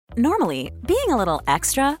Normally, being a little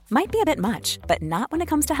extra might be a bit much, but not when it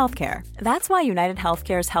comes to healthcare. That's why United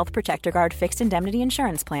Healthcare's Health Protector Guard fixed indemnity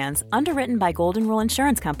insurance plans, underwritten by Golden Rule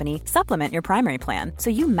Insurance Company, supplement your primary plan so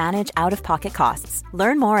you manage out-of-pocket costs.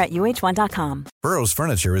 Learn more at uh1.com. Burrow's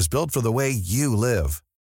furniture is built for the way you live.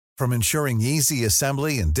 From ensuring easy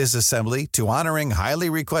assembly and disassembly to honoring highly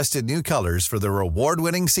requested new colors for their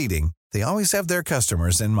award-winning seating, they always have their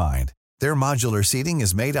customers in mind. Their modular seating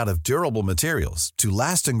is made out of durable materials to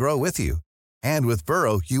last and grow with you. And with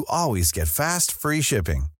Burrow, you always get fast, free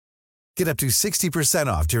shipping. Get up to 60%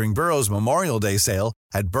 off during Burrow's Memorial Day sale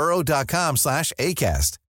at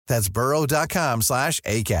burrow.com/ACAST. That's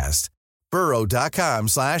burrow.com/ACAST.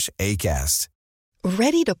 burrow.com/ACAST.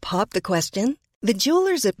 Ready to pop the question? The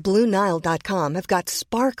jewelers at BlueNile.com have got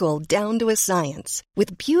sparkle down to a science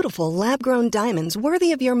with beautiful lab-grown diamonds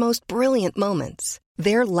worthy of your most brilliant moments.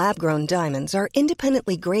 Their lab-grown diamonds are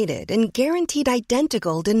independently graded and guaranteed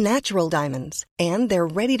identical to natural diamonds, and they're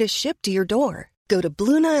ready to ship to your door. Go to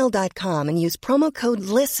BlueNile.com and use promo code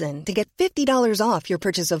LISTEN to get $50 off your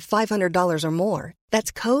purchase of $500 or more.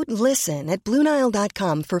 That's code LISTEN at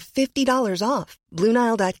BlueNile.com for $50 off.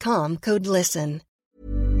 BlueNile.com, code LISTEN.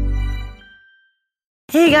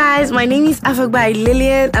 Hey guys, my name is Afogbai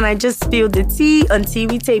Lillian, and I just spilled the tea on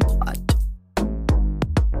TV Tape Pod.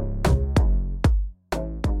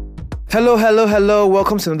 Hello.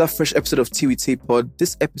 Welcome to another fresh episode of Tea with Tape Pod.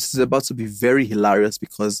 This episode is about to be very hilarious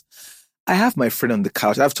because I have my friend on the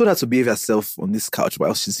couch. I've told her to behave herself on this couch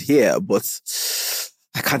while she's here, but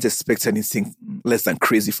I can't expect anything less than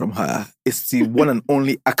crazy from her. It's the one and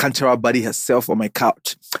only Akanchara Badi herself on my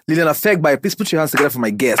couch. Lillian Afegbai, please put your hands together for my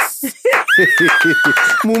guest.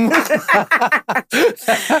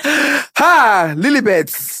 Hi,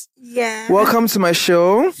 Lilibets. Yeah. Welcome to my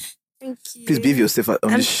show. Thank you. Please behave yourself on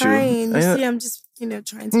this show. I'm trying. You see, I'm just,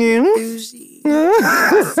 trying to be bougie.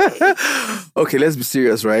 Okay, let's be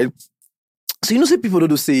serious, right? So some people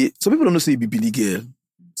don't say you be Benin girl.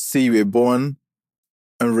 Say you were born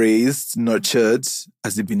and raised, nurtured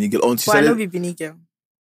as a Benin girl. Well, I don't be Benin girl.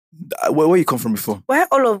 Where you come from before? Why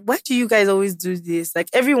do you guys always do this? Like,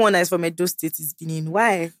 everyone that's from Edo State is Benin.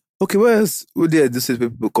 Why? Okay, where the Edo State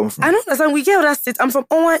people come from? I don't understand. We get other states. I'm from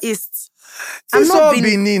Onwa East. It's all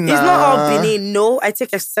Benin. It's not all Benin. No, I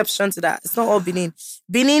take exception to that. It's not all Benin.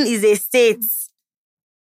 Benin is a state.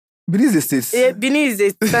 Benin is a state? Yeah, Benin is a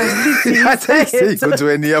state. I thought you say you go to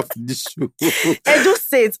any of this show. Edo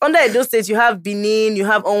State. Under Edo State, you have Benin, you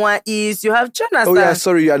have Onwa East, you have China. Oh yeah,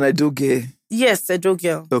 sorry, you're an Edo girl. Yes, Edo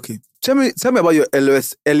girl. Okay. Tell me about your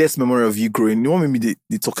earliest memory of you growing. You want me to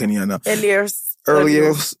talk any now? Earliest. Tell me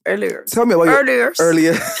about your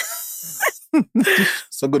earliest.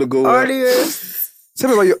 So I'm gonna go. Earliest. Tell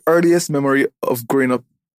me about your earliest memory of growing up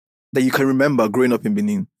that you can remember growing up in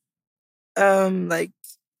Benin.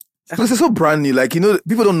 Because it's so brand new. Like,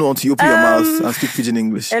 people don't know until you open your mouth and speak pidgin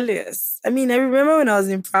English. Earliest. I remember when I was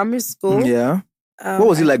in primary school. Yeah. What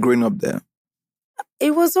was it like growing up there?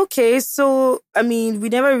 It was okay. So, we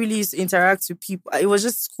never really used to interact with people. It was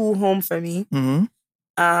just school home for me. Mm-hmm.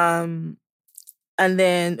 And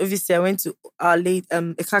then, obviously, I went to a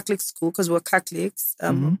Catholic school because we were Catholics.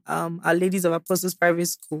 Our Ladies of Apostles Private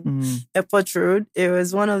School, Airport Road. It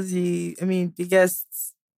was one of the,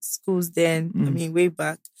 biggest schools then. Way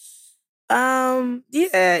back.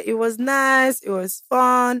 Yeah, it was nice. It was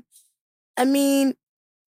fun. I think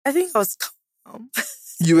I was calm.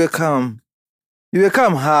 You were calm. You were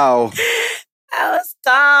calm how? I was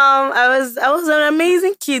calm. I was an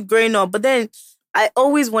amazing kid growing up. But then I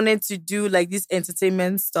always wanted to do like this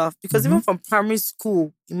entertainment stuff because even from primary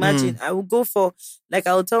school, imagine I would go for I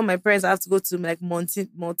would tell my parents I have to go to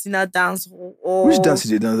Montina dance hall. Which dance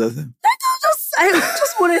did you dance at them? I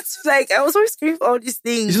just wanted to I was always screaming for all these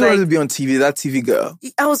things. You just wanted to be on TV, that TV girl.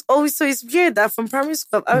 I was always, so it's weird that from primary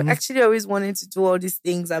school, I actually always wanted to do all these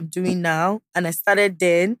things I'm doing now. And I started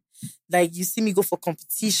then. You see me go for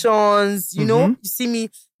competitions, you know? You see me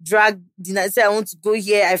drag dinner, say I want to go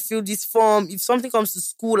here, I feel this form. If something comes to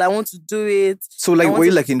school, I want to do it. So were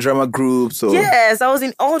you in drama groups? Or? Yes, I was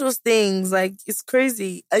in all those things. It's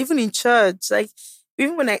crazy. Even in church,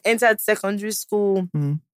 even when I entered secondary school,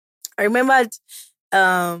 I remembered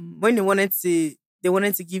when they wanted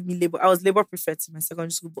to give me labor. I was labor prefect in my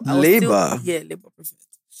secondary school. But labor? Labor prefect.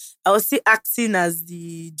 I was still acting as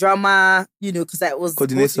the drama, because I was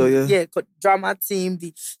coordinator, drama team.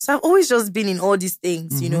 So I've always just been in all these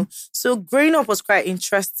things, So growing up was quite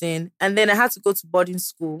interesting, and then I had to go to boarding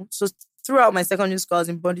school. So throughout my secondary school, I was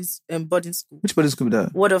in boarding school. Which boarding school was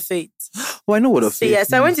that? Word of Faith. Oh, I know Word of Faith.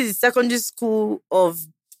 Yes, I went to the secondary school of,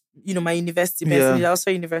 my university,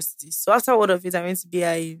 also university. So after Word of Faith, I went to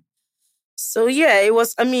BIU. So yeah, it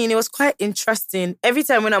was quite interesting. Every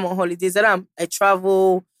time when I'm on holidays, that I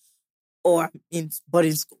travel or I'm in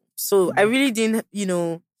boarding school. So I really didn't,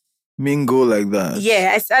 mingle like that.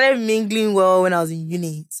 Yeah, I started mingling well when I was in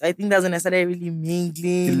uni. So I think that's when I started really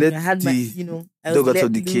mingling. I had my, I dog was out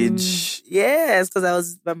of let the loose. cage. Yes, because I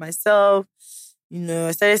was by myself.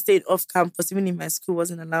 I started staying off campus. Even if my school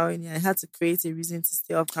wasn't allowing it, I had to create a reason to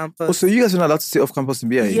stay off campus. Oh, so you guys were not allowed to stay off campus in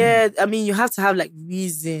BIE? Yeah, you have to have like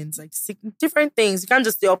reasons, like different things. You can't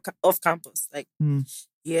just stay off campus.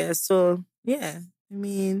 Yeah, so yeah,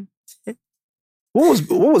 What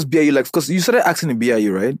was BIE like? Because you started acting in BIE,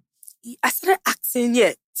 right? I started acting,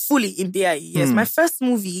 fully in BIE. Yes, my first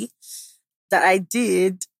movie that I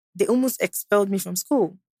did, they almost expelled me from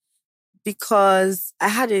school because I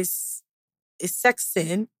had a sex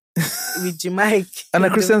scene with Jamaica. And a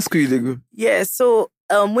Christian school, they go. Yeah, so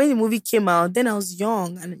when the movie came out, then I was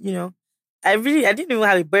young and, I didn't even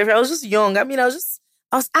have a boyfriend. I was just young. I was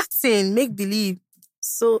acting, make believe.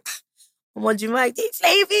 So, Jamaica, they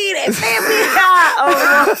play me.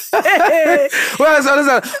 Well,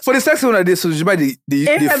 for the sex one I did, so Jamaica,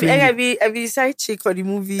 I be side chick for the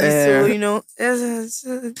movie, so, and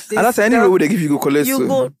that's anywhere where they give you go collect. You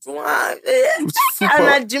go,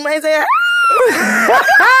 and Jamaica,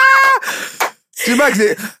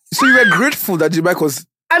 so you were grateful that Jamaica was.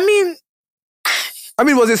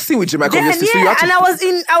 It was a scene with Jamaica, obviously. Yeah, so and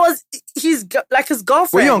I was his girlfriend.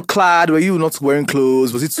 Were you unclad? Were you not wearing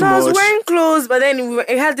clothes? Was it too much? I was wearing clothes, but then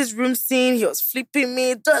he had this room scene. He was flipping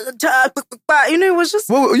me. It was just.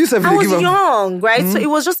 Well, you said I was young, right? So it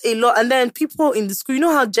was just a lot. And then people in the school, you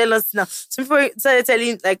know how jealous now. Some people started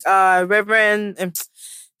telling, Reverend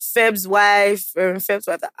Feb's wife,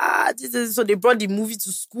 this is, so they brought the movie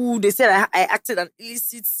to school. They said I acted an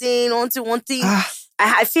illicit scene, one thing.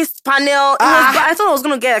 I faced panel. I thought I was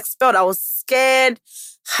going to get expelled. I was scared.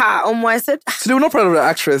 I said... So they were not proud of the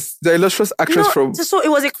actress, the illustrious actress from... So it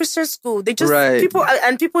was a Christian school. They just...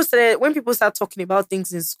 People started... When people start talking about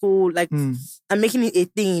things in school, and making it a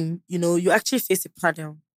thing, you actually face a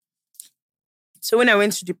panel. So when I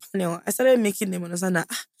went to the panel, I started making them understand that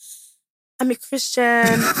I'm a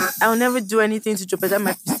Christian. I'll never do anything to jeopardize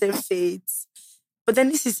my Christian faith. But then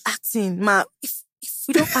this is acting. If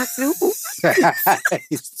we don't act, who?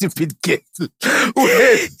 Stupid kid.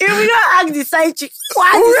 If we don't act the side chick,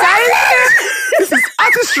 what the side chick? This is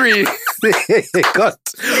artistry. God.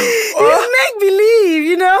 It's make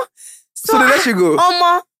believe, So they let you go.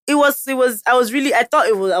 It was. I thought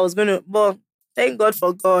I was gonna. But thank God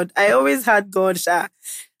for God. I always had God, Sha.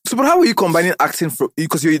 So, but how were you combining acting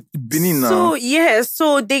because you're in Benin now? So, yeah.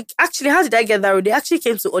 So, they actually, how did I get that? They actually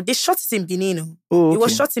came to, they shot it in Benin. Oh, okay. It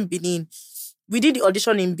was shot in Benin. We did the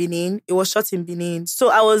audition in Benin. It was shot in Benin. So,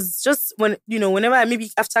 I was just, whenever maybe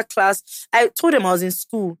after class, I told them I was in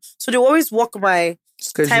school. So, they always walk my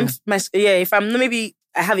schedule. time. If I'm maybe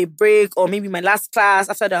I have a break or maybe my last class,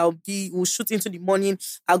 after that we'll shoot into the morning.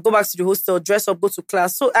 I'll go back to the hostel, dress up, go to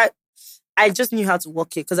class. So, I just knew how to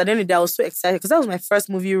work it because at the end of the day, I was so excited because that was my first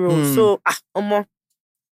movie role. So, I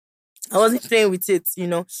wasn't playing with it,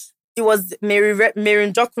 It was Mary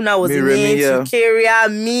Njokuna was in it, Tukeria,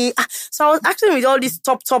 me. So I was acting with all these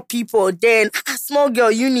top people. Then, small girl,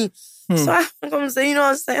 uni. So I'm going to say, what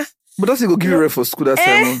I'm saying? But that's go give you ref for school that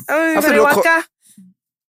time. After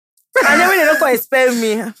and then when they don't expel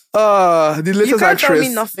me. The latest you can't actress. Tell me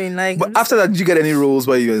nothing. But after that, did you get any roles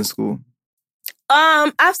while you were in school?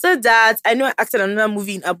 After that, I know I acted in another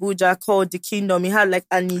movie in Abuja called The Kingdom. It had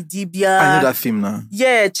Annie Dibia. I know that film now.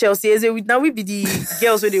 Yeah, Chelsea. Now we be the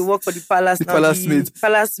girls where they work for the palace. The palace maid.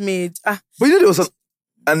 Palace maid. But there was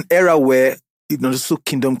an era where just so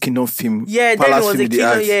kingdom film. Yeah, then it was a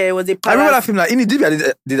kingdom. Yeah, it was a palace. I remember that film. Annie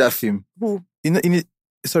Dibia did that film. Who?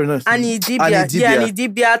 Sorry, no. Annie Dibia. Yeah, Annie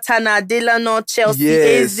Dibia, Tana, Delano, Chelsea,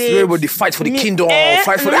 yes, Eze. Everybody fight for the kingdom.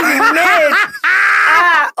 Fight for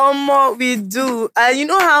we do. And you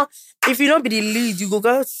know how if you don't be the lead, you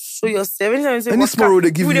go show yourself. Any small role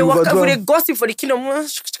they give you. They gossip for the kingdom.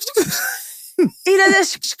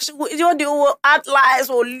 They will act lies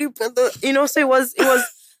or loop. So it was.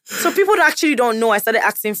 So people actually don't know I started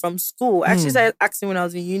acting from school. I actually started acting when I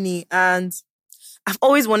was in uni, and I've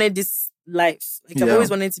always wanted this life. I've always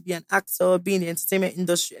wanted to be an actor, be in the entertainment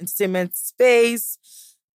industry, entertainment space,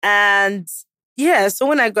 and. Yeah, so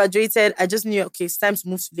when I graduated, I just knew, okay, it's time to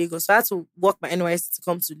move to Lagos. So I had to work my NYSC to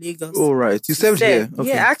come to Lagos. Oh, right. You served here? Okay.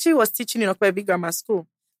 Yeah, I actually was teaching in Okwebi Grammar School.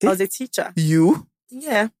 I was a teacher. You?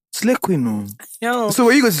 Yeah. Slay queen, no. I know. So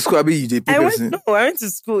when you go to school, I went to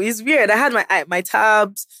school. It's weird. I had my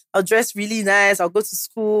tabs. I'll dress really nice. I'll go to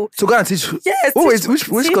school. So go and teach? Yes. Which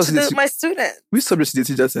course did you teach? My student. Which subject did you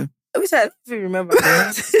teach that time? I wish I don't even remember.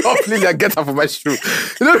 Oh, clearly I get her from my shoe.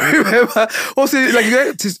 You don't remember? Also, like you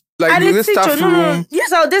get to the staff room. No.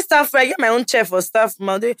 Yes, I did staff room. I get my own chair for staff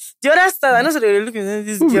room. The other staff, I know so they were looking at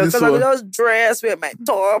this girl because I would just dress with my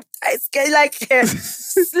top, tight skirt, like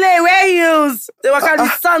slay wear heels. They were kind of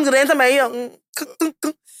the sun gonna enter my ear.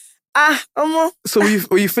 So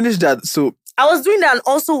when you finished that, so I was doing that and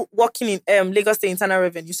also working in Lagos State Internal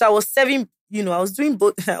Revenue. So I was serving. I was doing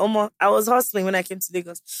both. I was hustling when I came to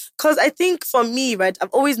Lagos. Because I think for me, right, I've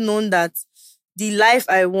always known that the life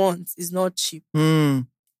I want is not cheap. And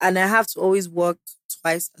I have to always work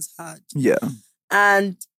twice as hard. Yeah.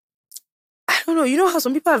 And I don't know, you know how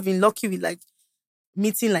some people have been lucky with like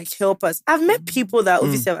meeting like helpers. I've met people that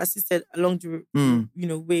obviously have assisted along the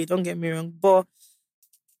way, don't get me wrong. But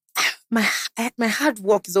my hard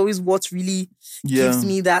work is always what really gives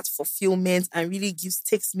me that fulfillment and really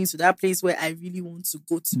takes me to that place where I really want to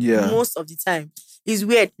go to. Most of the time. It's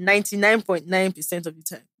weird, 99.9% of the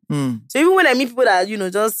time. So even when I meet people that,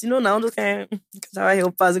 just, now those kind of Akachawa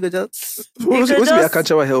helpers, they just... What's the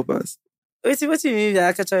Akachawa helpers? What do you mean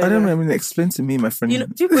by Akachawa? I don't know, explain to me, my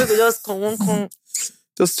friend. People will just come.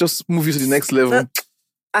 Just move you to the next level.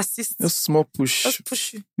 Assist. Just small push. Just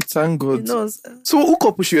push you. Thank God. So who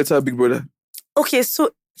could push you to Big Brother? Okay, so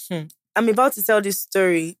I'm about to tell this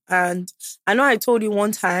story, and I know I told you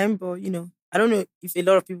one time, but I don't know if a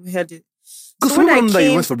lot of people heard it. Because when I came,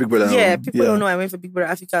 you went for Big Brother. Yeah, people don't know I went for Big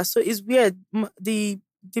Brother Africa. So it's weird. The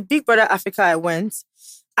Big Brother Africa I went,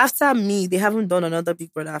 after me, they haven't done another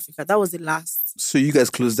Big Brother Africa. That was the last. So you guys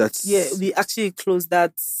closed that? Yeah, we actually closed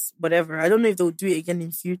that, whatever. I don't know if they'll do it again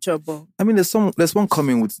in future, but... I mean, there's one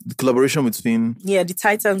coming with the collaboration between... Yeah, the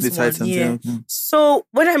Titans one. Titans, yeah. So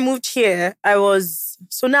when I moved here,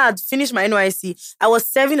 so now I'd finished my NYC. I was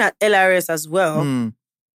serving at LRS as well. And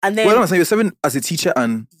then... Well, I'm saying you're serving as a teacher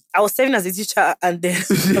and... I was serving as a teacher and then...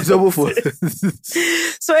 Double for...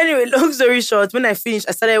 So anyway, long story short, when I finished,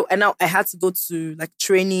 I had to go to like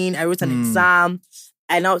training. I wrote an exam.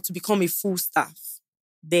 And now to become a full staff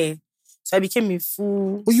there. So I became a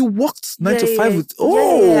full... Oh, you worked 9 to 5 with...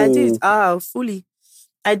 Oh! Yeah, I did. Fully.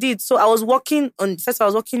 I did. So I was working on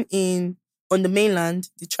the mainland.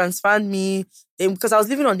 They transferred me. Because I was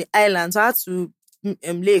living on the island. So I had to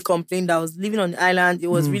lay a complaint that I was living on the island. It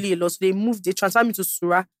was really a lot. So they transferred me to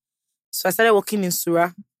Surah. So I started working in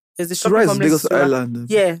Surah. There's the shopping complex. Surah is Lagos Island.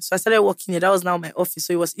 Yeah. So I started working there. That was now my office.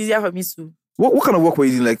 So it was easier for me to... What kind of work were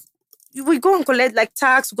you doing? Like... We go and collect like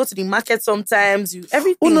tax. We go to the market sometimes.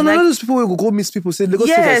 Everything. Oh no! Those people will go meet people. Say Lagos.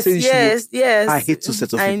 Yes. I hate to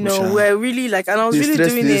set off. I know. We're really and I was really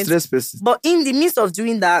doing it. But in the midst of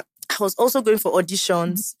doing that, I was also going for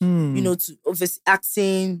auditions. To obviously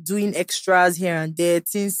acting, doing extras here and there.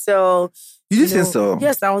 Tinsel. You did Tinsel?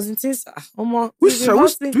 Yes, I was in Tinsel.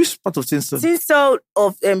 Which part of Tinsel? Tinsel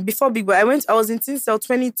of before Big Boy. I was in Tinsel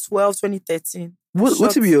 2012, 2013. What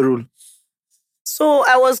would be your role? So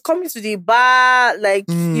I was coming to the bar,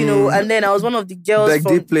 and then I was one of the girls. Like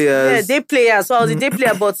day players. Yeah, day players. So I was a day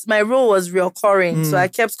player, but my role was reoccurring. So I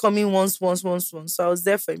kept coming once. So I was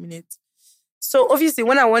there for a minute. So obviously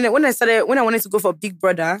when I wanted to go for Big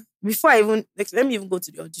Brother, before I even, let me even go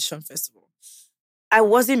to the audition first of all. I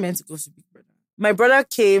wasn't meant to go to Big Brother. My brother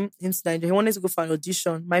came into Nigeria. He wanted to go for an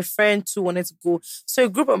audition. My friend too wanted to go. So a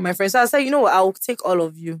group of my friends. So I said, you know what, I'll take all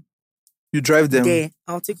of you. You drive them? There.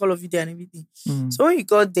 I'll take all of you there and everything. So when you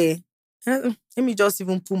got there, let me just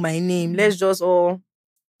even put my name. Let's just all,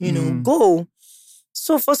 go.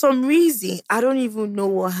 So for some reason, I don't even know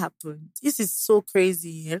what happened. This is so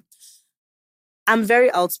crazy. Yeah? I'm very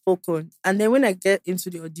outspoken. And then when I get into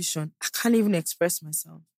the audition, I can't even express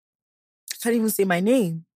myself. I can't even say my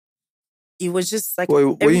name. It was just like... Were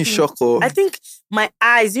you in shock or... I think my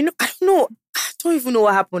eyes, I don't know. I don't even know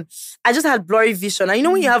what happened. I just had blurry vision.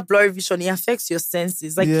 And when you have blurry vision, it affects your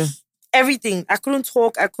senses. Everything. I couldn't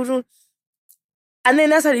talk. And then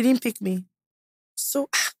that's how they didn't pick me. So...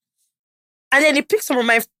 And then they picked some of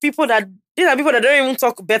my people these are people that don't even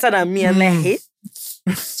talk better than me. And I hate.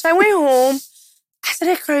 So I went home. I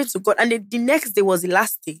started crying to God. And the next day was the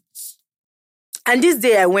last day. And this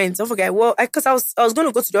day I went. I forgot. Well, because I was going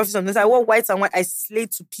to go to the office on this. I wore white and white. I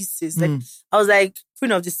slayed to pieces. I was like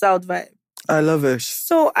Queen of the South vibe. I love it.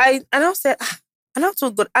 So I said, and I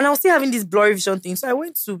told God, and I was still having this blurry vision thing. So I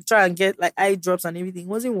went to try and get like eye drops and everything. It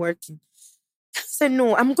wasn't working. I said,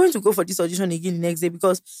 no, I'm going to go for this audition again the next day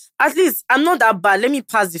because at least I'm not that bad. Let me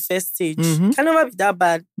pass the first stage. Can never be that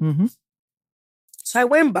bad. So I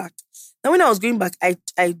went back. Now when I was going back, I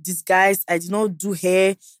disguised. I did not do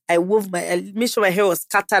hair. I made sure my hair was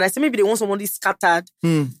scattered. I said maybe they want somebody scattered.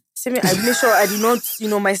 I made sure I did not,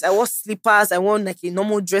 I wore slippers. I wore like a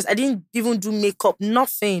normal dress. I didn't even do makeup.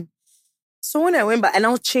 Nothing. So when I went back, and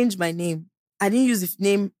I'll change my name. I didn't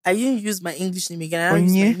use my English name again. I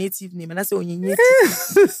used my native name. And I said, Onyinye.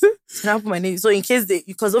 So now I put my name. So in case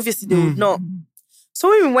because obviously they would not. So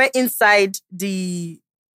when we went inside the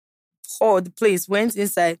place, went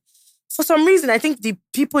inside, for some reason, I think the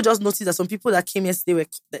people just noticed that some people that came yesterday were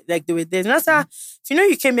there. And I said, if you know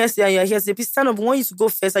you came yesterday and you're here, say, please stand up. We want you to go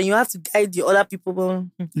first and you have to guide the other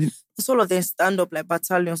people. So all of them stand up like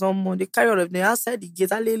battalion. Someone, they carry all of them outside the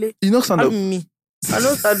gate. You know stand up? Me. I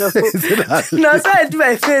don't stand up. No, so I do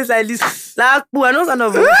my face like this. Like, I don't stand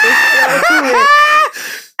up.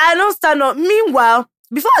 I don't stand up. Meanwhile,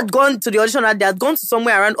 before I'd gone to the audition, I'd gone to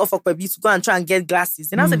somewhere around Ofokwebi to go and try and get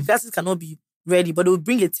glasses. And I said the glasses cannot be ready, but they would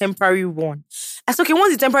bring a temporary one. I said, okay,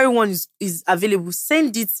 once the temporary one is available,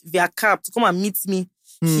 send it via cab to come and meet me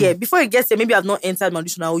here. Before it gets here, maybe I've not entered my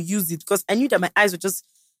audition, I will use it because I knew that my eyes were just,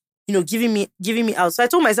 giving me out. So I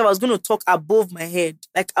told myself I was going to talk above my head.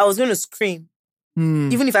 Like I was going to scream.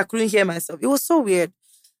 Even if I couldn't hear myself. It was so weird.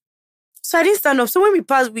 So I didn't stand up. So when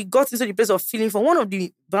we got into the place of feeling for one of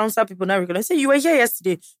the bouncer people now recognized. I said, you were here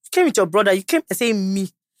yesterday. You came with your brother. You came and say me.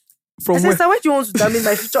 From I said, sir, why do you want to damage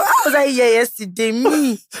my future? How was I here yesterday?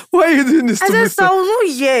 Me. Why are you doing this to me? I said, sir, I was not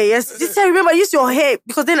here yesterday. He said, I remember, use your hair.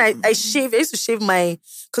 Because then I shaved. I used to shave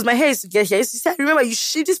because my hair used to get here. He said, I remember, you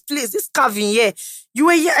shaved this place, this carving here. You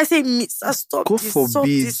were here. I said, sir, stop God this.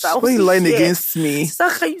 forbid. Why are you lying against me? Sir,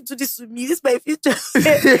 how can you do this to me? This is my future.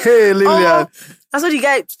 Hey, Lillian. That's what the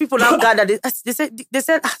guy, people now gathered. They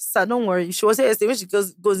said, sir, don't worry. She was here yesterday. When she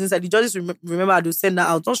goes inside, the judges remember how to send her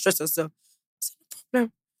out. Don't stress yourself. I said, no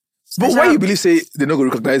problem. But why you believe say they're not going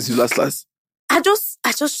to recognize you last? I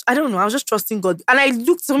don't know. I was just trusting God. And I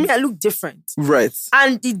looked different. Right.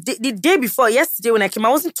 And the day before, yesterday when I came, I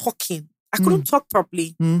wasn't talking. I couldn't talk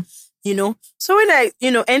properly. So when I,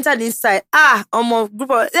 entered inside, group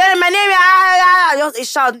of, my name, just a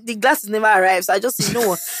shout, the glasses never arrived. So I just,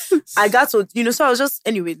 I got to, so I was just,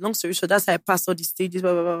 anyway, long story short, that's how I passed all the stages,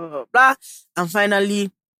 blah, blah, blah, blah, blah. And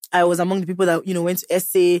finally, I was among the people that, went to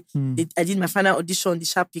SA. I did my final audition. The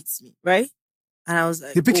Sha picked me, right? And I was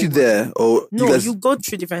like... They picked you there? Or no, you go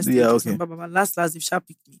through different stages. Yeah, okay. Blah, blah, blah. Last, the Sha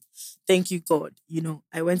picked me. Thank you, God.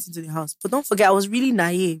 I went into the house. But don't forget, I was really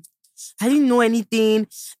naive. I didn't know anything.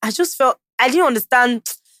 I just felt... I didn't understand...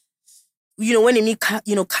 when they mean,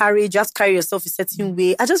 courage, you have to carry yourself a certain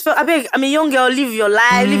way. I just felt, I'm a young girl, live your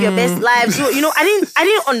life, live your best life. So, I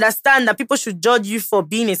didn't understand that people should judge you for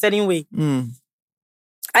being a certain way.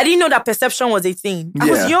 I didn't know that perception was a thing. I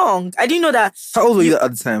was young. I didn't know that. How old were you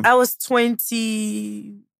at the time? I was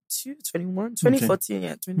 22, 21, 2014,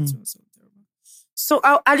 okay. 22 or something. So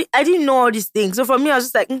I didn't know all these things. So for me, I was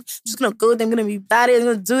just like, I'm just going to go there. I'm going to be bad. I'm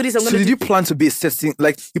going to do this. Did you plan to be a setting?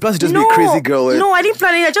 Like, you plan to just be a crazy girl? No, I didn't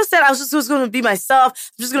plan it. I just said I was just going to be myself.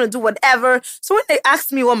 I'm just going to do whatever. So when they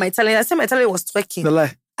asked me what my talent, I said my talent was twerking. The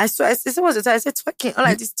lie. I said, what's the talent? I said twerking. I'm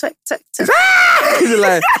like, this twerk. The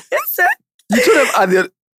lie. You told them at the...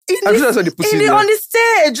 I'm sure that's what they put you on the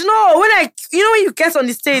stage. No, when you get on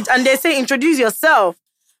the stage and they say, introduce yourself.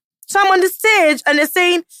 So I'm on the stage and they're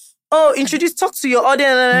saying, talk to your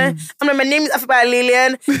audience. I'm like, my name is Afiba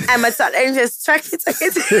Lillian and my talent is track it.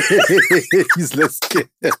 He's less scared.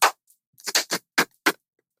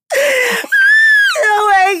 Oh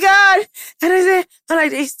my God. And I say, I'm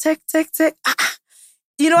like, it's tech. At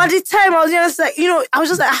the time, I was just like, I was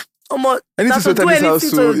just like, I need to sort this out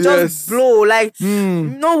soon. Just blow. Like,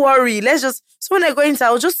 no worry. Let's just... So when I go inside,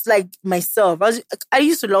 I was just like myself. I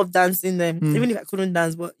used to love dancing then, even if I couldn't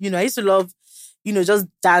dance. But, I used to love, just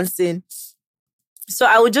dancing. So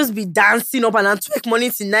I would just be dancing up and down, twerk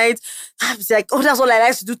morning to night. I was like, that's all I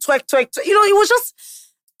like to do, twerk. It was just...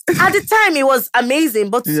 At the time, it was amazing.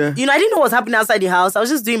 But, I didn't know what was happening outside the house. I was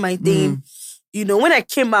just doing my thing. When I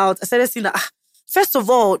came out, I started seeing that... First of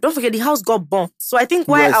all, don't forget, the house got burnt. So I think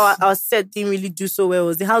why our set didn't really do so well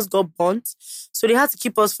was the house got burnt. So they had to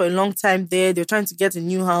keep us for a long time there. They were trying to get a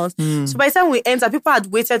new house. So by the time we entered, people had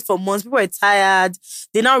waited for months. People were tired.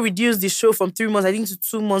 They now reduced the show from 3 months, I think, to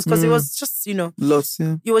 2 months because it was just, lots,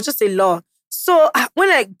 yeah. It was just a lot. So when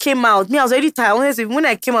I came out, I was already tired. Honestly, when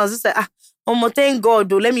I came out, I was just like, thank God,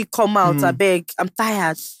 though, let me come out, I beg. I'm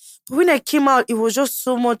tired. But when I came out, it was just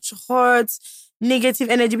so much hurt, negative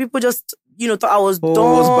energy. People just... thought I was dumb. It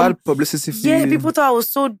was bad publicity for you. People thought I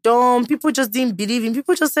was so dumb. People just didn't believe in.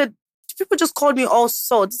 People just called me all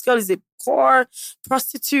sorts. This girl is a poor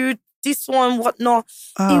prostitute. This one, whatnot.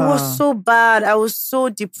 It was so bad. I was so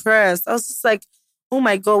depressed. I was just like, oh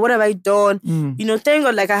my God, what have I done? Thank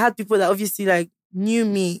God, like I had people that obviously like knew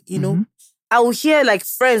me, I would hear like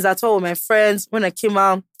friends that were my friends when I came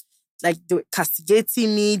out. like they were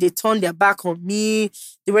castigating me. They turned their back on me.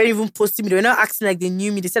 They weren't even posting me. They were not acting like they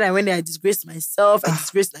knew me. They said I went there, I disgraced myself. I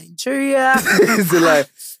disgraced Nigeria. It's a lie.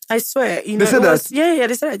 I swear. They said that? Yeah,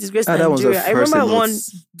 they said I disgraced Nigeria. I remember one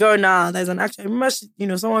girl now that's an actor. I remember she,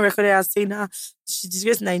 someone recorded her saying, she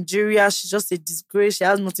disgraced Nigeria. She's just a disgrace. She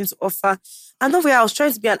has nothing to offer. And over here, I was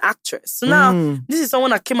trying to be an actress. So now, this is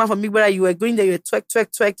someone that came out from Big Brother. You were going there, you were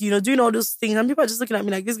twerk, doing all those things. And people are just looking at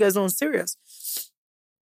me like, this guy's not serious.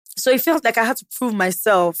 So it felt like I had to prove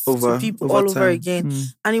myself to people all over again.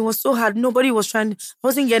 And it was so hard. Nobody was I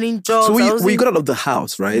wasn't getting jobs. So when you got out of the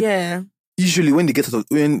house, right? Yeah. Usually when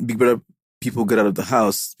Big Brother people get out of the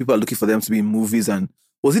house, people are looking for them to be in movies. And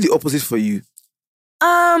was it the opposite for you?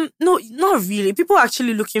 No, not really. People are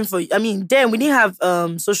actually looking for you. I mean, then we didn't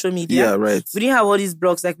have social media. Yeah, right. We didn't have all these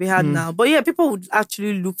blogs like we had now. But yeah, people would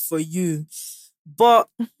actually look for you. But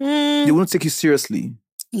they wouldn't take you seriously.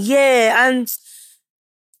 Yeah, and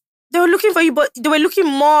they were looking for you, but they were looking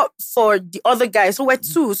more for the other guy. So we're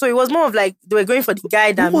two. So it was more of like they were going for the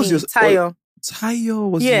guy than me, Tayo. Tayo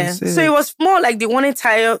was So it was more like they wanted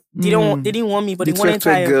Tayo. They didn't want me, but they wanted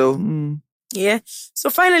Tayo. Girl. Yeah. So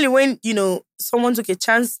finally, when, someone took a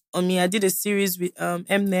chance on me, I did a series with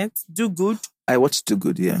Mnet, Do Good. I watched Do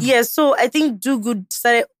Good, yeah. Yeah, so I think Do Good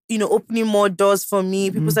started, opening more doors for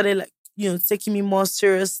me. People started like, taking me more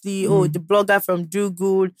seriously. Oh, the blogger from Do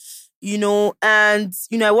Good, and,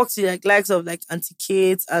 I worked with like likes of like Auntie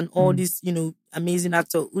Kate and all these, amazing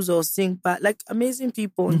actor Uzo Singh, but like amazing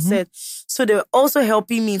people on set. So they were also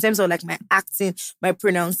helping me in terms of like my acting, my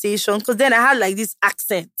pronunciation. Because then I had like these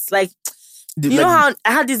accents, like, how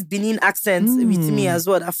I had this Benin accent with me as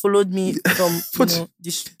well that followed me from,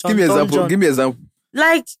 Give me an example.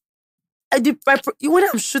 Like, when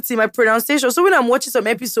I'm shooting, my pronunciation. So when I'm watching some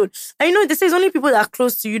episode, and they say it's only people that are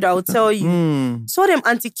close to you that will tell you. So them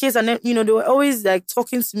Auntie Kids, and then, they were always like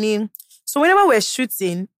talking to me. So whenever we're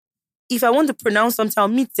shooting, if I want to pronounce something, I'll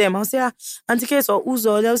meet them. I'll say, Auntie Kids or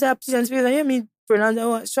Uzo. They'll say, please, Auntie Kids, hear me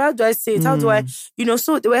pronounce it. So how do I say it? How do I,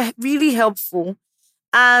 so they were really helpful.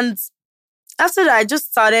 And after that, I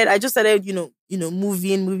just started,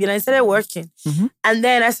 moving. I started working. And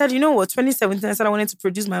then I said, 2017, I said I wanted to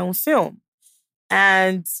produce my own film.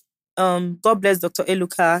 And God bless Dr.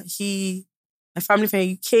 Eluka. My family friend,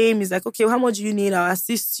 he came. He's like, okay, well, how much do you need? I'll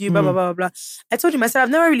assist you, blah, blah, blah, blah. I told him, I said, I've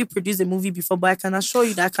never really produced a movie before, but I can assure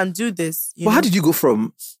you that I can do this. But how did you go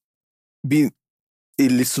from being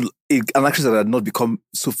an actress that had not become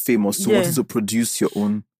so famous to wanting to produce your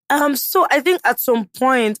own? So I think at some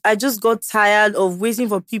point, I just got tired of waiting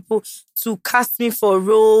for people to cast me for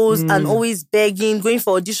roles and always begging, going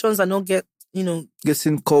for auditions and not getting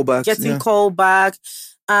callback.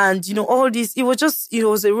 And, all this, it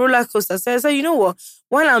was a roller coaster. So I said, what?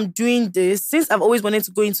 While I'm doing this, since I've always wanted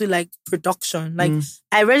to go into like production, like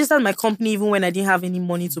I registered my company even when I didn't have any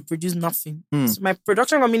money to produce nothing. So my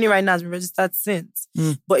production company right now has been registered since,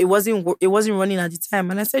 but it wasn't running at the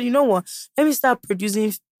time. And I said, what? Let me start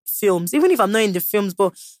producing films, even if I'm not in the films,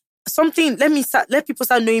 but something, let people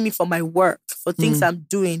start knowing me for my work, for things I'm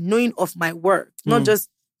doing, knowing of my work, not just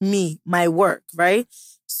me, my work, right?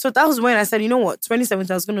 So that was when I said,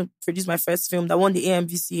 2017, I was going to produce my first film that won the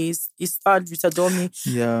AMVCAs. It starred Rita Domi.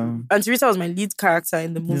 Yeah. And Rita was my lead character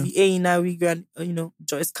in the movie. Aina Wigu and,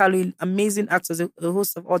 Joyce Kalu, amazing actors, a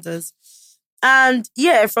host of others. And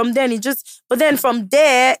yeah, from there,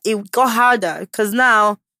 it got harder because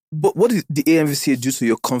now. But what did the AMVCA do to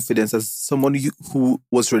your confidence as someone who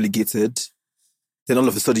was relegated? Then all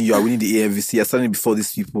of a sudden you are winning the AMVCA, you're standing before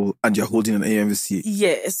these people and you're holding an AMVCA.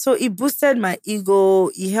 Yeah, so it boosted my ego.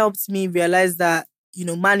 It helped me realize that,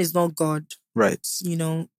 man is not God. Right.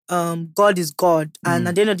 God is God. And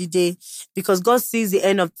at the end of the day, because God sees the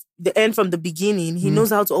end from the beginning, He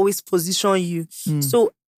knows how to always position you.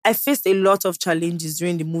 So I faced a lot of challenges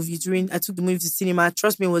during the movie. I took the movie to cinema.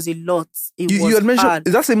 Trust me, it was a lot. You had mentioned, hard.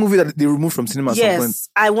 That's a movie that they removed from cinema at some point. Yes,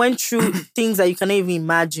 I went through things that you cannot even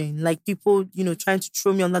imagine. Like people, trying to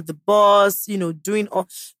throw me under the bus, doing all.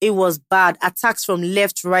 It was bad. Attacks from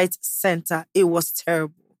left, right, center. It was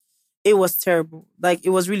terrible. Like, it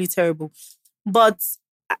was really terrible. But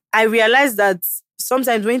I realized that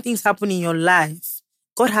sometimes when things happen in your life,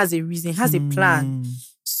 God has a reason, has a plan.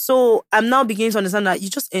 So I'm now beginning to understand that you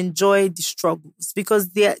just enjoy the struggles because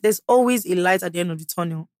there's always a light at the end of the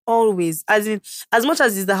tunnel. Always. As much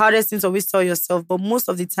as it's the hardest thing to always tell yourself, but most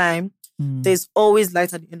of the time, there's always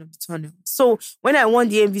light at the end of the tunnel. So when I won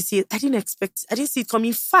the MVC, I didn't see it coming.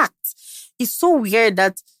 In fact, it's so weird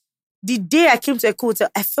that the day I came to Echo Hotel,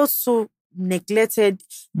 I felt so neglected.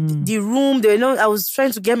 The room, I was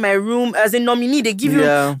trying to get my room as a nominee. They give you,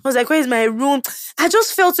 I was like, where is my room? I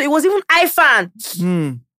just felt so. It was even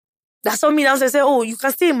IFAN. That saw me downstairs said, "Oh, you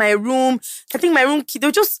can stay in my room." I think my room key.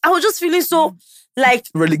 I was just feeling so like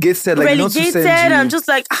relegated. I'm just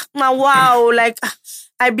like, wow, like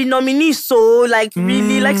I'd be nominee, so like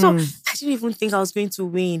really, like so. I didn't even think I was going to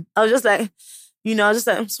win. I was just like,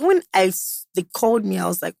 so when they called me, I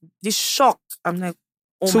was like, this shock. I'm like,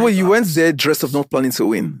 oh so my when you gosh. went there dressed up, not planning to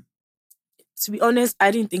win. To be honest,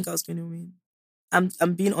 I didn't think I was going to win.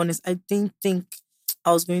 I'm being honest. I didn't think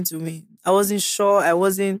I was going to win. I wasn't sure. I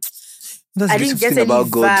didn't get any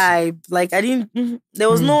vibe. Like I didn't. There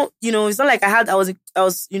was no. It's not like I was.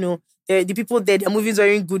 The people there. Their movies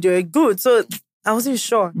weren't good. They were good. So I wasn't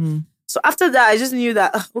sure. So after that, I just knew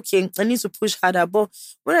that okay, I need to push harder. But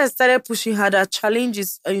when I started pushing harder,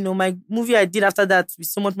 challenges. My movie I did after that with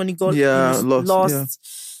So Much Money got lost.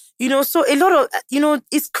 Yeah. So a lot of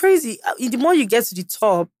it's crazy. The more you get to the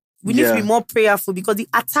top, we need to be more prayerful because the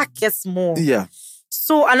attack gets more. Yeah.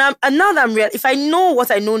 So, and now that I'm real, if I know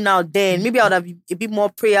what I know now, then maybe I would have been a bit more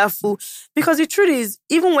prayerful. Because the truth is,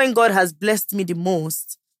 even when God has blessed me the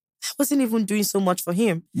most, I wasn't even doing so much for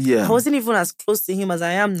him. Yeah. I wasn't even as close to him as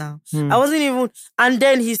I am now. I wasn't even, and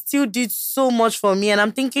then he still did so much for me. And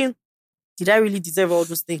I'm thinking, did I really deserve all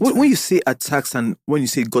those things? When you say attacks and when you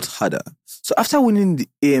say it got harder, so after winning the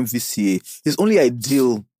AMVCA, it's only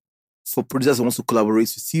ideal for producers who want to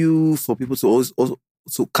collaborate with you, for people to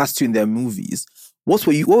also cast you in their movies. What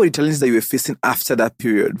were the challenges that you were facing after that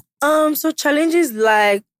period? So challenges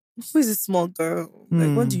like, who is this small girl?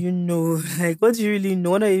 Like, what do you know? Like, what do you really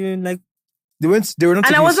know? What are you like? They were not.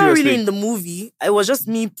 And I wasn't seriously. really in the movie. It was just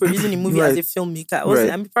me producing the movie as a filmmaker.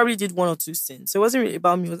 I probably did 1 or 2 scenes. So it wasn't really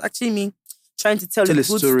about me. It was actually me trying to tell a good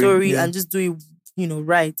story and just do it,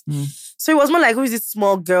 right. So it was more like, who is this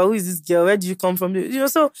small girl? Who is this girl? Where do you come from?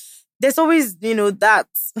 So there's always, that.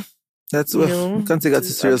 That's what you can't take that too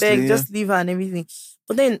seriously. Just leave her and everything.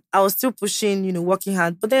 But then I was still pushing, working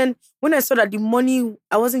hard. But then when I saw that the money,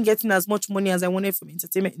 I wasn't getting as much money as I wanted from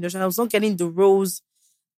entertainment industry. I was not getting the roles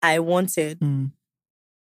I wanted.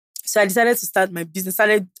 So I decided to start my business.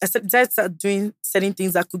 I decided to start doing certain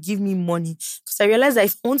things that could give me money. Because I realized that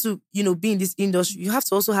if I want to, be in this industry, you have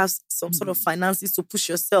to also have some sort of finances to push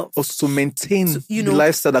yourself. Also to maintain the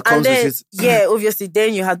lifestyle that comes with it. Yeah, obviously,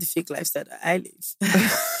 then you have the fake lifestyle that I live.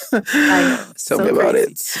 I know. Tell me about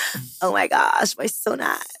it. Oh my gosh, my so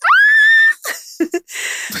nice.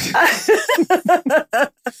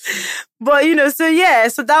 But,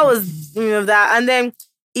 so that was, that. And then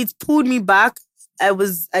it pulled me back.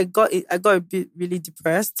 I got a bit really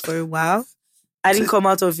depressed for a while. I didn't come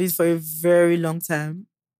out of it for a very long time.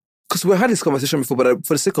 Because we had this conversation before, but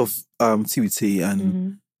for the sake of TWT,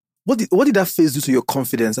 and what did that phase do to your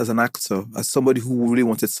confidence as an actor, as somebody who really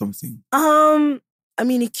wanted something?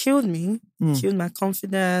 It killed me. It killed my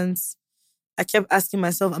confidence. I kept asking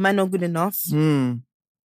myself, am I not good enough?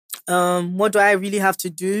 What do I really have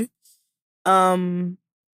to do?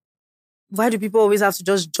 Why do people always have to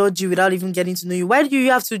just judge you without even getting to know you? Why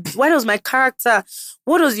does my character,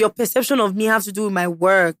 what does your perception of me have to do with my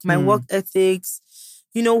work, my work ethics?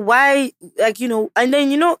 Why, and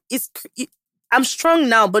then, I'm strong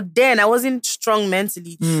now, but then I wasn't strong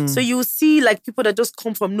mentally. So you see like people that just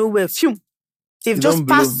come from nowhere, they've just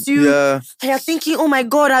passed you. Yeah. And you're thinking, oh my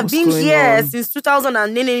God, I've been here since 2000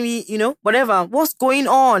 and then, whatever. What's going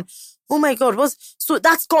on? Oh my God, so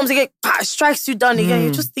that comes again, strikes you down again.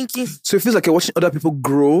 You're just thinking. So it feels like you're watching other people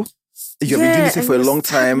grow. You've been doing this thing for a long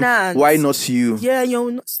time. Why not you? Yeah,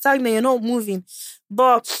 you're stagnant. You're not moving.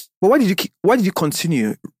 But why did you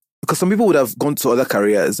continue? Because some people would have gone to other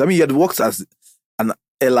careers. I mean, you had worked as an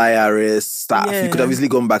LIRS staff. Yeah. You could have easily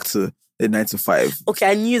gone back to the 9 to 5.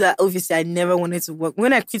 Okay, I knew that obviously I never wanted to work.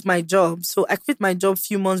 When I quit my job, so I quit my job a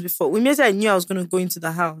few months before. Immediately I knew I was going to go into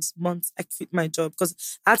the house. I quit my job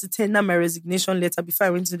because I had to tender my resignation letter before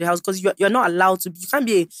I went into the house because you're not allowed to. You can't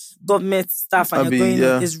be a government staff and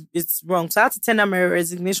it's wrong. So I had to tender my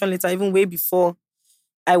resignation letter even way before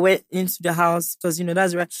I went into the house because,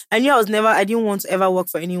 that's right. I knew I didn't want to ever work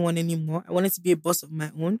for anyone anymore. I wanted to be a boss of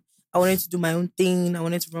my own. I wanted to do my own thing. I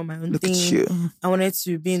wanted to run my own thing. At you. I wanted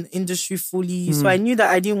to be in the industry fully. So I knew that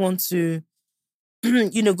I didn't want to,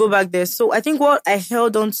 go back there. So I think what I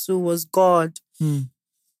held on to was God.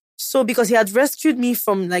 So because he had rescued me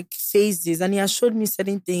from like phases and he had showed me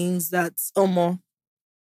certain things that,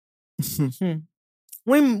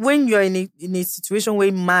 when you're in a situation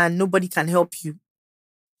where, nobody can help you.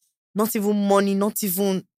 Not even money, not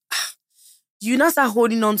even... You now start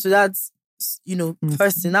holding on to that...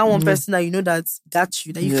 person, that one person that that got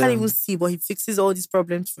you, that you can't even see, but he fixes all these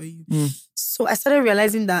problems for you. So I started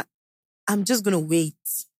realizing that I'm just going to wait.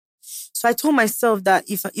 So I told myself that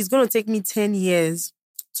if it's going to take me 10 years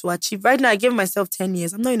to achieve. Right now, I gave myself 10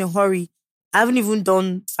 years. I'm not in a hurry. I haven't even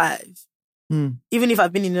done 5. Even if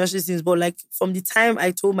I've been in the industry since, but like from the time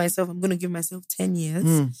I told myself I'm going to give myself 10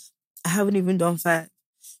 years, I haven't even done 5.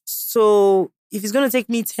 So if it's going to take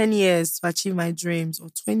me 10 years to achieve my dreams, or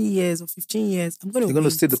 20 years or 15 years, I'm going to You're going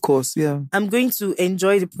to stay the course, yeah. I'm going to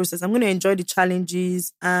enjoy the process. I'm going to enjoy the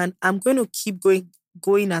challenges, and I'm going to keep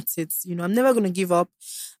going at it. You know, I'm never going to give up.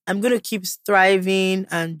 I'm going to keep thriving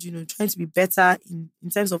and, you know, trying to be better in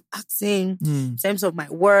terms of acting, in terms of my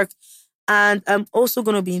work. And I'm also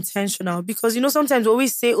going to be intentional because, you know, sometimes we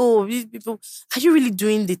always say, oh, these people, are you really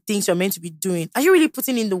doing the things you're meant to be doing? Are you really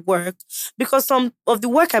putting in the work? Because some of the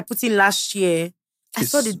work I put in last year, I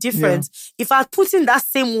saw the difference. Yeah. If I had put in that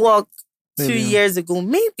same work 2 years ago,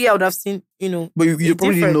 maybe I would have seen, you know. But you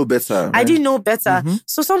probably didn't know better. Right? I didn't know better.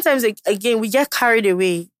 So sometimes, again, we get carried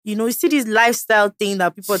away. You know, you see this lifestyle thing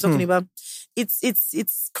that people are talking about.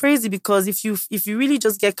 It's crazy because if you really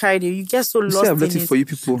just get carried away, you get so lost. I've left it for you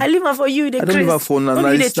people. I leave her for you. I don't leave her for now.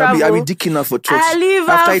 I be dicking her for church. I leave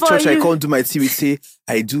her After for church, you. I can't do my TV.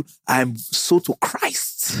 I do. I'm so to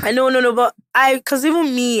Christ. I know, but because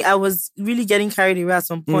even me, I was really getting carried away at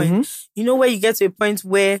some point. You know, where you get to a point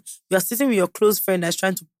where you're sitting with your close friend that's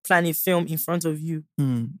trying to plan a film in front of you.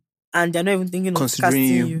 And they're not even thinking of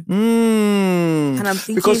casting you. And I'm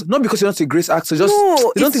thinking... Not because you're not a great actor, just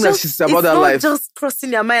they don't think that she's about that life. It's not just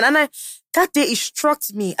crossing their mind. And that day, it struck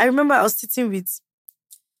me. I remember I was sitting with,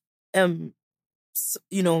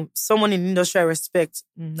 you know, someone in the industry I respect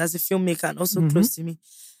as a filmmaker and also close to me.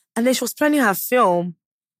 And then she was planning her film.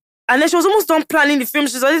 And then she was almost done planning the film.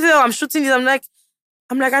 She's already saying, oh, I'm shooting this. I'm like,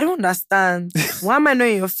 I don't understand. Why am I not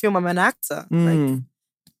in your film? I'm an actor. And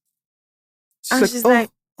she's like,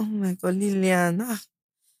 oh my God, Lillian.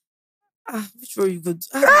 Which role you good?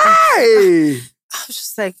 I was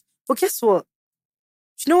just like, but guess what?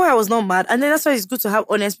 You know why I was not mad? And then that's why it's good to have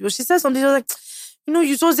honest people. She said something, she was like, you know,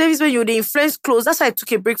 you told Davis when you were the influence clothes. That's why I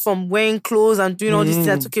took a break from wearing clothes and doing all these things.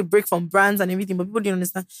 I took a break from brands and everything, but people didn't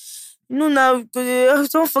understand. You know, now,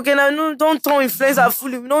 don't forget now, no, don't turn influencer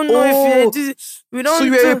fully. We don't know if we don't. So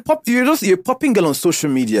you're a popping girl on social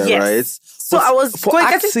media, right? So I was for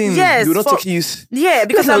acting. You're not taking you. Yeah,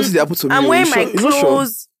 because I'm wearing my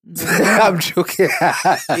clothes. I'm joking.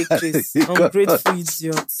 Hey, Chris, ungrateful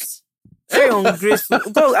idiots. Very ungrateful.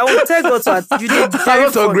 God, I will tell God to you did. I'm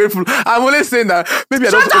not ungrateful. I'm only saying that maybe I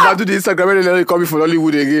don't overdo the Instagram and then they call me for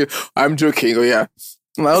Hollywood again. I'm joking. Oh yeah,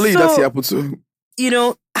 only that's happened to. You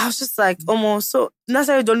know, I was just like, almost. So that's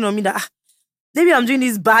how you don't know me that maybe I'm doing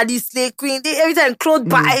this body slay queen. Every time clothes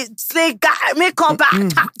by slay guy, makeup back,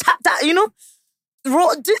 you know.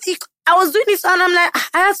 I was doing this and I'm like,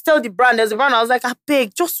 I had to tell the brand, there's a brand, I was like, I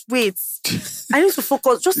beg, just wait. I need to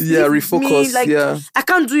focus. Just refocus. Me. Like, I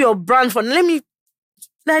can't do your brand for I need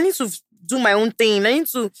to do my own thing. I need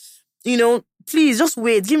to, you know, please just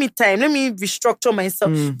wait. Give me time. Let me restructure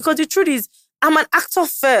myself. Because the truth is, I'm an actor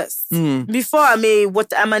first. Before I'm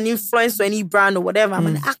an influence to any brand or whatever. I'm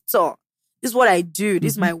an actor. This is what I do.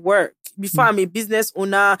 This is my work. Before I'm a business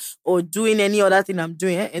owner or doing any other thing I'm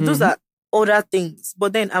doing. And those are other things.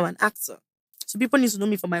 But then I'm an actor. So people need to know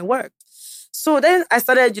me for my work. So then I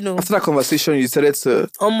started, you know... After that conversation, you started to...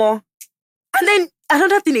 And then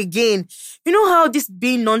another thing again. You know how this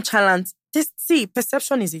being nonchalant...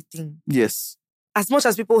 perception is a thing. Yes. As much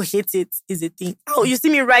as people hate it, is a thing. Oh, you see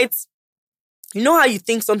me write... You know how you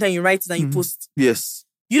think sometimes you write it and you post? Yes.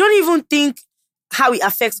 You don't even think how it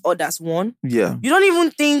affects others, one. Yeah. You don't even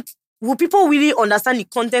think... Will people really understand the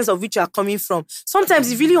contents of which you are coming from?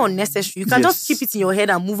 Sometimes it's really unnecessary. You can just keep it in your head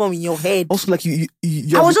and move on in your head. Also, like you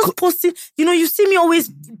I was just posting. You know, you see me always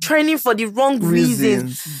training for the wrong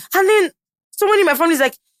reasons. And then somebody in my family is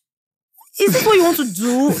like, is this what you want to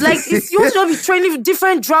do? Like, you want to be training for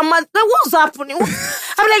different dramas? Like, what's happening?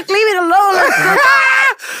 I'm like, leave it alone. Like,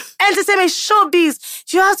 entertainment,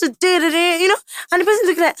 showbiz. You have to do it, you know? And the person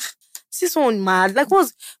looking like, is this one mad? Like,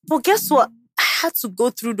 what's... But guess what? I had to go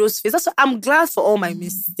through those phases. That's why I'm glad for all my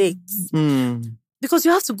mistakes. Because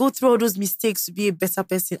you have to go through all those mistakes to be a better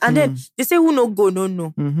person. And then they say, who no go,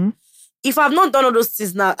 no. If I've not done all those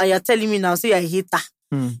things now, and you're telling me now, say you're a hater.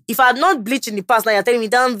 If I had not bleached in the past, now you're telling me,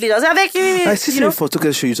 don't bleach. I see some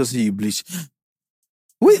photos show you just say you bleach.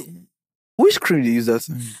 Wait, which cream do you use that?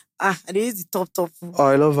 I use the top. Oh,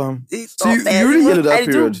 I love them. So you really yellow that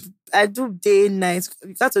period? I do day, night.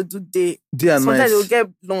 You got to do day and night. Sometimes you'll get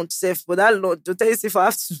lunch safe, but that lunch, they'll tell you if I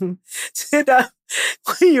have to say that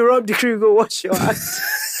when you rub the cream, go wash your hands.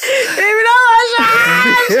 Maybe not wash your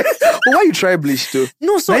hands. But why you try bleach though?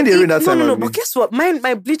 No, but guess what?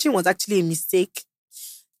 My bleaching was actually a mistake.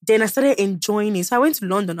 Then I started enjoying it. So I went to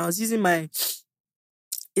London. I was using my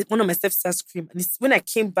one of my stepsister's cream. And when I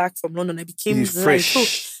came back from London, I became fresh. So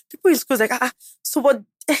people in school was like, so what?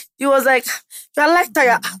 It was like, you're like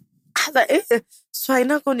that. I was like, So I'm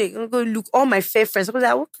not going to look all my fair friends. Because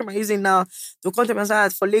what cream am I using now? They'll come to me and say,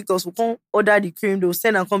 for Lagos, we'll come order the cream. They'll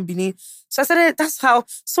send and come Benin. So I said, that's how.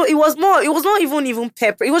 So it was not even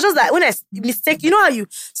pepper. It was just like when I mistake, you know how you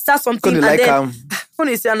start something and then when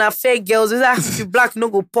you say, and a fair girls, it's like, if you black, no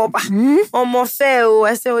go pop. Oh, more fair.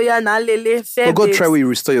 I say, oh yeah, na lele, fair. But God, try where you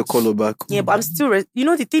restore your color back. Yeah, but I'm still,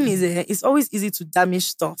 the thing is, it's always easy to damage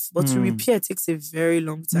stuff, but to repair takes a very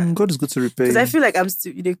long time. God is good to repair. Because I feel like I'm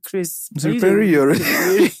still, Chris. To repair you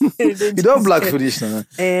already. You don't black for this now.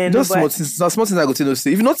 Just small things. Now, small things I go to notice.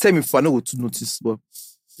 If you not tell me before, I know what to notice. But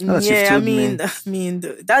yeah, I mean,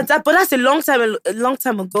 but that's a long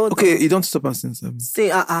time ago. Okay, you don't stop and since.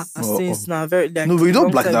 Since now, very like, no, but you don't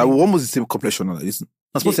black now. We're almost the same complexion. Like, it's not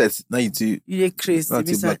supposed to say now you're crazy.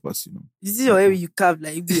 That's a black person. This is your way you carve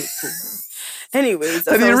like you. Anyways,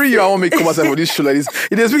 and the real I want to make commercial for this show like this.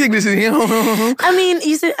 It is speaking English in here. I mean,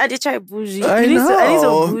 you said I did try bougie. I know. I need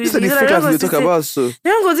some bougie. This is the forecast you talk about. So they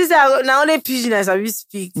don't go to say now only pigeon as I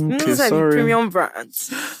speak. Okay, sorry. Premium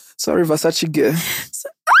brands. Sorry, Versace girl.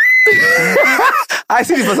 I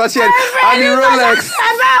see the Versace and the Rolex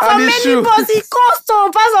and the shoe. It costs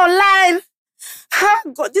to pass online.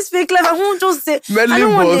 God, this fake life. I won't just say. I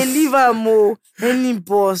don't want to leave her more. Any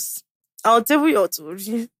boss. I'll tell you what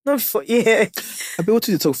to not before. Yeah. I bet what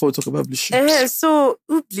did you talk about bleach? So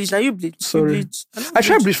who bleach? Now you bleach. Sorry. You bleach. I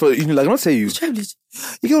tried bleach for like I'm not saying you. Try bleach.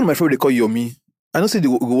 You get one of my friends they call Yomi. I don't say they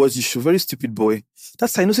go watch this show. Very stupid boy.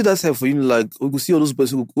 That's I know say that's how for like we go see all those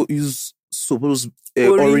boys who go use soap, those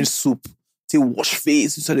orange soup. They wash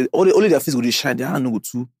face. So only their face go they shine. Their hand no go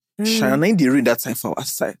too shine. And then they rain that time for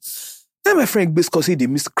outside. Then my friend basically say they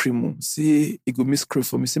miss cream. Say he go miss cream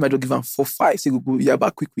for me. Say my dog give him 4-5. Say go yeah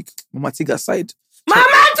back quick. Mama take aside. Mama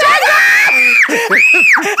take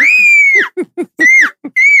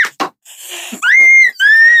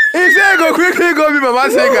He said go quickly go be Mama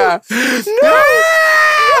Tega. No,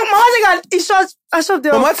 Mama Tega. I shot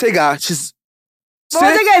them. Mama Tega, she's.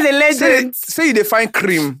 Mama Tega is a legend. Say you define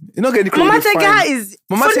cream. You not get the cream. Mama Tega is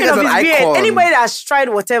an icon. Anybody that has tried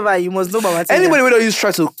whatever, you must know Mama Tega. Anybody who don't use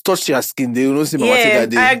try to touch your skin, they will not see Mama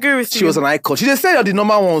Tega. I agree with you. She was an icon. She just said that the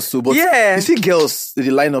normal ones too, but you see girls they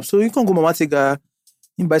line up. So you can go Mama Tega.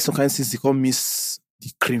 You buy some kind of things they call miss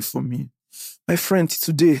the cream for me. My friend,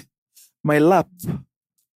 today, my lap,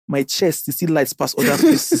 my chest, you see lights past other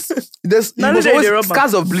places. There's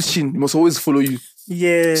scars of bleaching. It must always follow you.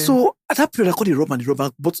 Yeah. So at that period, I call the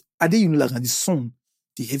rubber, but I didn't like the sun.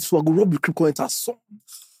 The heavy, so I go rub the cream, call it a sun.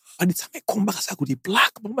 And the time I come back, I said, I go the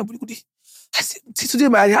black, but my body go the. I said, see today,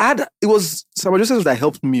 it was some adjustments that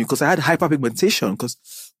helped me because I had hyperpigmentation. Because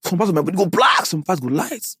some parts of my body go black, some parts go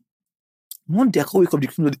light. One day I can't wake up,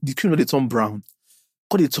 the cream they turn brown.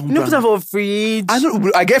 They turn brown. You put that for fridge.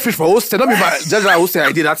 I get fridge for hosting. Not be my judge. I hosting.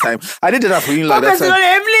 I did that time. I did that for you like that time.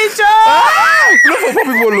 Not for poor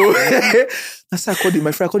people, no. That's why I called it.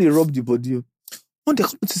 My friend, I called it rub the body. One day I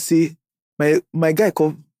called to say, my guy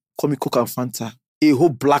call me Coke and Fanta. A whole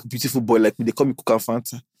black beautiful boy like me, they call me Coke and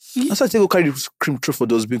Fanta. That's why I go carry the cream through for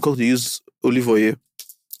those because they use olive oil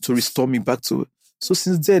to restore me back to it. So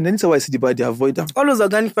since then, anytime I see the body, they avoid them. All those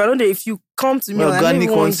organic, I don't know if you come to me,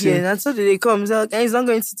 organic ones here, and so they come, he's not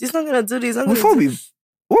going to do this. Before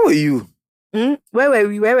where were you? Where were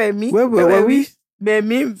we? Where were me? Where were we? Where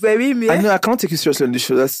me? I know I cannot take you seriously on this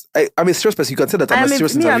show. I'm a serious person. You can tell that I'm a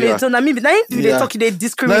serious interviewer. They talk, they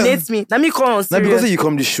discriminate me. Let me call on serious. Because you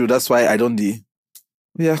come this show, that's why I don't do.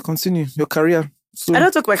 Yeah, continue your career. So, I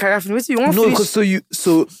don't talk about career. You want no, because so you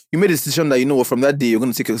made a decision that you know what from that day you're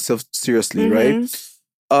going to take yourself seriously, right?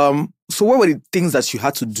 So what were the things that you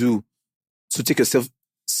had to do to take yourself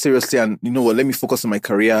seriously and you know what? Let me focus on my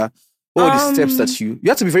career. What were the steps that you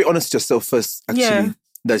have to be very honest with yourself first, actually. Yeah.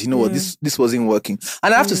 That you know what this wasn't working,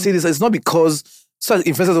 and I have to say this. It's not because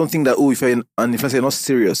influencers don't think that if you're an influencer you're not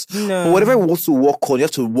serious. No. But whatever you want to work on, you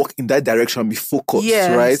have to work in that direction and be focused,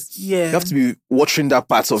 right? Yeah. You have to be watching that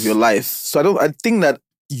part of your life. So I think that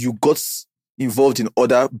you got involved in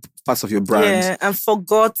other parts of your brand. Yeah, and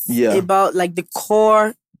forgot about like the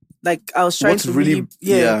core. Like I was trying to really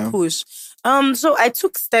push. So I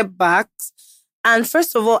took step back. And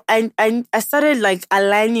first of all, I started like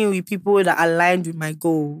aligning with people that aligned with my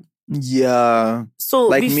goal. Yeah. So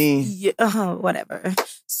like me. Yeah, whatever.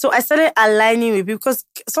 So I started aligning with people because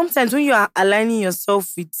sometimes when you are aligning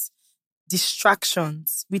yourself with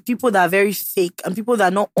distractions, with people that are very fake and people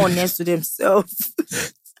that are not honest to themselves,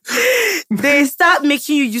 they start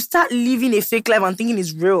making you start living a fake life and thinking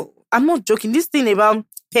it's real. I'm not joking. This thing about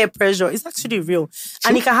peer pressure is actually real.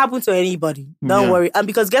 And it can happen to anybody. Don't worry. And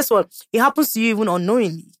because guess what? It happens to you even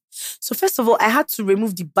unknowingly. So first of all, I had to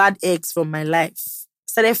remove the bad eggs from my life.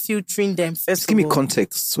 Started filtering them first. Give me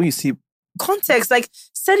context. So you see... Context, like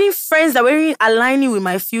certain friends that were aligning with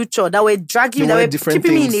my future, that were dragging me, that were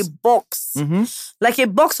keeping me in a box. Like a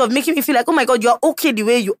box of making me feel like, oh my God, you're okay the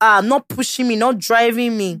way you are. Not pushing me, not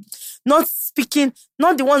driving me. Not speaking,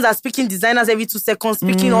 not the ones that are speaking designers every 2 seconds,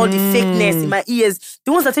 speaking all the fakeness in my ears.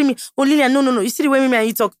 The ones that tell me, oh Lillian, no. You see the way me and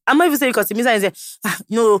you talk. I'm not even saying because Timisa is say,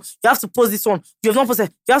 no, you have to post this one. You have not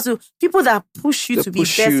posted. You have to. People that push you to be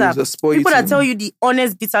better. People that tell you the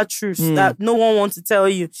honest, bitter truth that no one wants to tell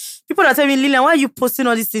you. People that tell me, Lillian, why are you posting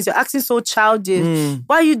all these things? You're acting so childish.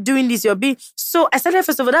 Why are you doing this? You're being... So I started,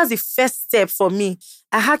 first of all, that's the first step for me.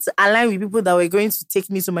 I had to align with people that were going to take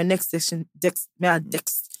me to my next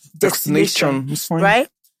destination. It's fine. Right?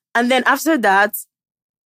 And then after that,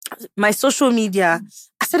 my social media,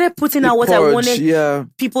 I started putting out what I wanted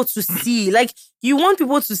people to see. Like, you want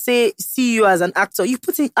people to see you as an actor. You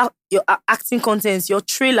put in out your acting contents, your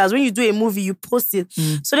trailers. When you do a movie, you post it.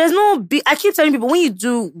 So there's no I keep telling people, when you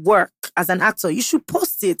do work as an actor, you should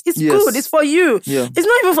post it. It's good. It's for you. Yeah. It's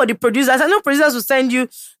not even for the producers. I know producers will send you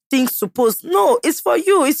things to post. No, it's for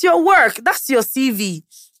you. It's your work. That's your CV.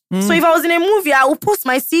 So if I was in a movie, I would post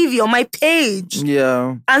my CV on my page.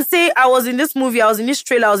 Yeah. And say, I was in this movie, I was in this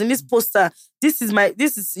trailer, I was in this poster. This is my work.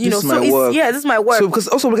 This is my work. So because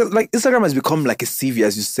like Instagram has become like a CV,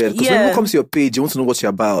 as you said. Because when people come to your page, you want to know what you're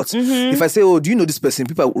about. If I say, oh, do you know this person?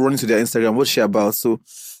 People are running to their Instagram. What's she about? So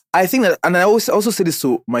I think that, and I also say this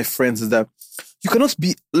to my friends, is that you cannot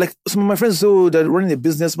be like some of my friends. So they're running a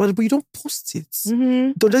business, but you don't post it.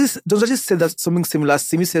 Don't just say that something similar.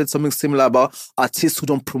 Simi said something similar about artists who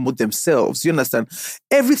don't promote themselves. You understand?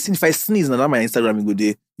 Everything. If I sneeze on my Instagram, a good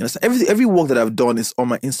day. You understand? Every work that I've done is on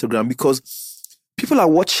my Instagram because people are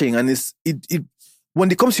watching, and it when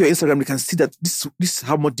they come to your Instagram, they can see that this is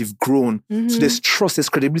how much they've grown. So there's trust, there's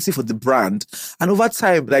credibility for the brand, and over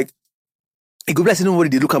time, like. It could be like nobody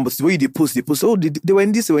they look at, but the way they post, oh, they were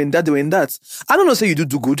in this, they were in that, they were in that. I don't know, say you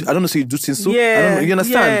do good. I don't know, say you do things so. I don't know, you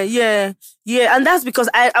understand? Yeah. And that's because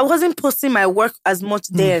I wasn't posting my work as much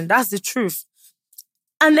then. That's the truth.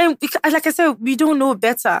 And then, like I said, we don't know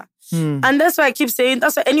better. And that's why I keep saying,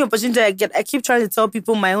 that's why any opportunity I get, I keep trying to tell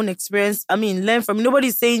people my own experience. I mean, learn from.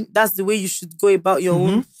 Nobody's saying that's the way you should go about your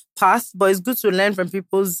own path, but it's good to learn from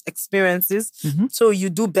people's experiences so you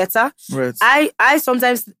do better. Right. I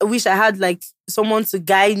sometimes wish I had like someone to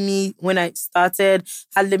guide me when I started,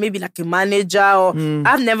 had maybe like a manager or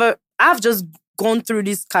I've just gone through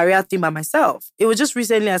this career thing by myself. It was just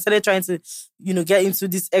recently I started trying to, get into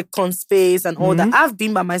this econ space and all that. I've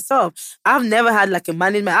been by myself. I've never had like a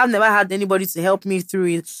management. I've never had anybody to help me through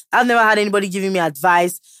it. I've never had anybody giving me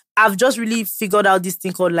advice. I've just really figured out this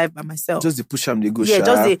thing called life by myself. Just the push them, they go. Yeah,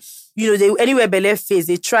 just they anywhere belly face,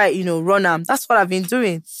 they try, run them. That's what I've been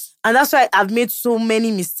doing. And that's why I've made so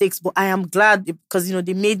many mistakes, but I am glad because,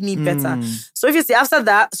 they made me better. So if you see after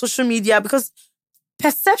that, social media, because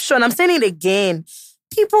perception, I'm saying it again.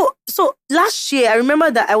 People, so last year, I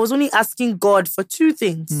remember that I was only asking God for 2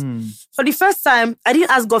 things. For the first time, I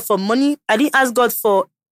didn't ask God for money. I didn't ask God for,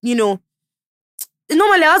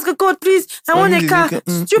 normally I ask God, please, I want a car.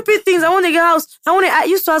 Stupid things. I want a house. I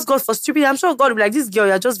used to ask God for stupid. I'm sure God would be like, this girl,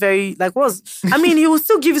 you're just very, like, what? I mean, he will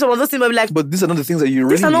still give you some of those things, but be like, but these are not the things that you really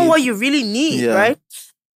need. These are not what you really need, right?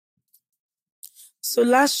 So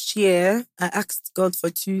last year, I asked God for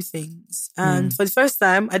 2 things. And for the first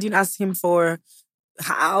time, I didn't ask him for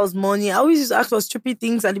house, money. I always used to ask for stupid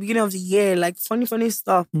things at the beginning of the year, like funny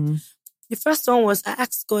stuff. The first one was, I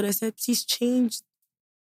asked God, I said, please change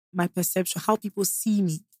my perception, how people see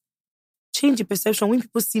me. Change the perception. When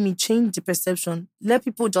people see me, change the perception. Let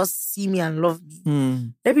people just see me and love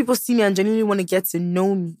me. Let people see me and genuinely want to get to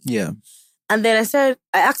know me. Yeah. And then I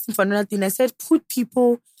asked him for another thing. I said, put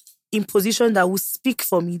people in position that will speak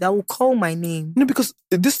for me, that will call my name. Because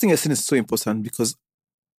this thing I think is so important because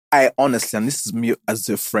I honestly, and this is me as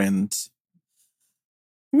a friend,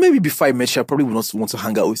 maybe before I met you, I probably would not want to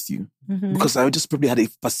hang out with you because I just probably had a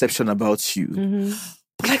perception about you.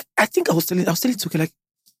 But like, I think I was telling to okay, like,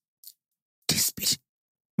 this bitch.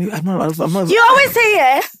 I'm not. You always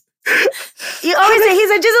say it. You always say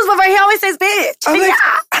he's a Jesus lover. He always says bitch. I'm like,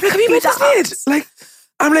 have you met this bitch? Like,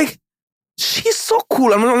 I'm like, she's so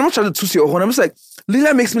cool. I'm not trying to toot your horn. I'm just like,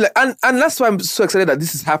 Lila makes me like, and that's why I'm so excited that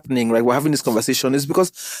this is happening. Like, we're having this conversation is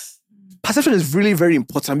because perception is really, very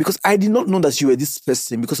important because I did not know that you were this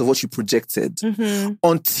person because of what you projected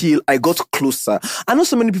until I got closer. I know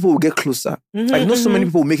so many people will get closer. I know so many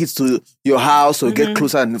people will make it to your house or get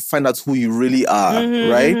closer and find out who you really are,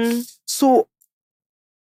 right? So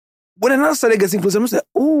when I now started getting closer, I'm just like,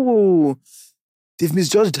 oh, they've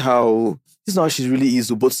misjudged how this is not how she really is.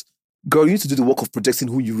 But girl, you need to do the work of projecting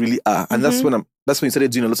who you really are. And that's when you started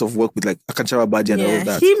doing a lot of work with like Akanchawa Badi and all of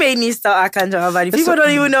that. He made me start Akanchawa Badi. People don't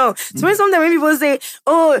even know. So when sometimes when people say,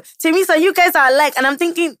 oh, Temisa, you guys are alike, and I'm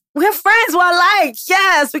thinking, we're friends, we're alike.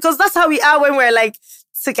 Yes, because that's how we are when we're like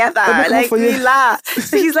together. Like we laugh.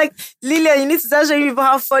 So he's like, Lillian, you need to start showing people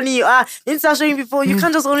how funny you are. You need to start showing people you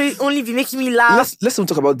can't just only be making me laugh. Let's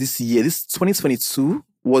talk about this year. This 2022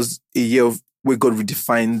 was a year of where God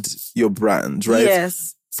redefined your brand, right?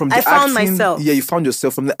 Yes. From the I found acting, myself. Yeah, you found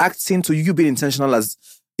yourself. From the acting to you being intentional as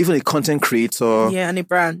even a content creator. Yeah, and a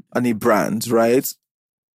brand. Right?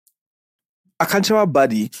 Akanchawa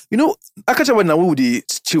Badi. You know, Akanchawa Badi now, we would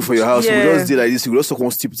chill for your house. We would just do like this. We would also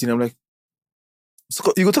come stupid thing. I'm like,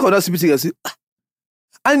 so you go talk about that stupid thing and say,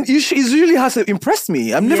 and it really has to impress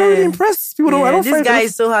me. I'm never really impressed. People don't. I don't this find guy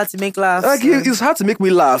is so hard to make laugh. Like it's hard to make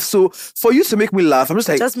me laugh. So for you to make me laugh, I'm just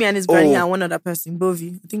like just me and his granny and one other person,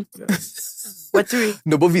 Bovi. I think we're three.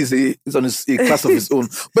 No, Bovi is on a class of his own.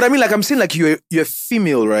 But I mean, like I'm saying, like you're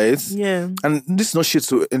female, right? Yeah. And this is not shit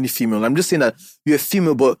to any female. I'm just saying that you're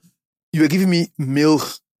female, but you were giving me male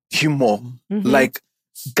humor, like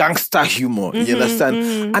gangster humor. You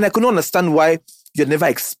understand? And I could not understand why you never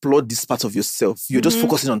explored this part of yourself. You're just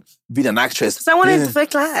focusing on being an actress. Because I wanted to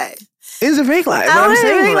fake life. It's a fake life. I wanted to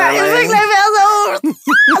fake life. It's fake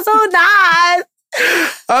life. So nice.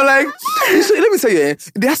 I'm like, let me tell you,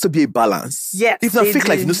 there has to be a balance. Yes, if not fake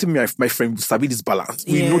life, you know, see me, my friend, we sabi this balance.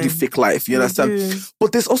 We know the fake life, you understand?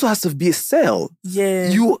 But there's also has to be a sell.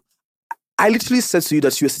 Yeah. I literally said to you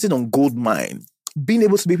that you're sitting on gold mine. Being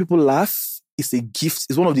able to make people laugh is a gift.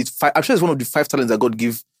 It's one of the five, I'm sure it's one of the 5 talents that God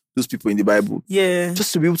gives those people in the Bible. Yeah.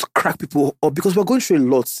 Just to be able to crack people up because we're going through a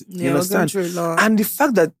lot. You understand? We're going through a lot. And the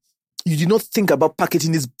fact that you did not think about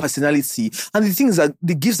packaging this personality and the things that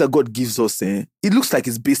the gifts that God gives us, it looks like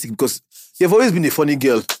it's basic because you've always been a funny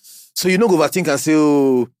girl. So you don't go overthink and say,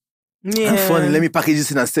 oh, I'm funny, let me package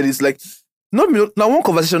this in and sell it. It's like, now one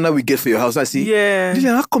conversation that we get for your house, I see,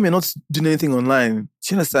 Lillian, how come you're not doing anything online? Do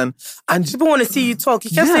you understand? And people want to see you talk.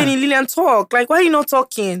 You kept saying, Lillian, talk. Like, why are you not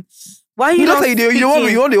talking? Why are you not speaking? You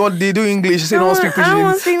want they do English. You say, no, speak Pidgin.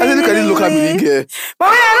 I said, look at this local meaning here. But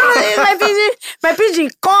when I don't my Pidgin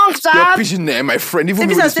conks, your Pidgin there, my friend. Even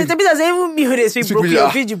me even me who they speak broken. Your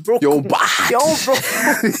Pidgin broken. You're bad. You're broken.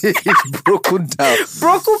 It's broken down.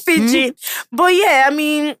 Broken Pidgin. But yeah, I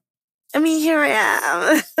mean, here I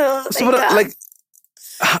am. So,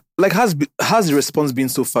 but has the response been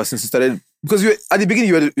so far since you started? Because at the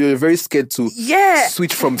beginning you were very scared to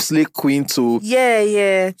switch from Slay Queen to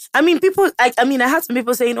I mean, people. I had some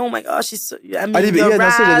people saying, "Oh my gosh, she's so." I mean, you're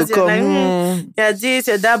Raz, you're like, this,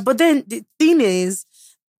 you're that. But then the thing is,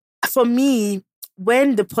 for me,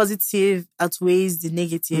 when the positive outweighs the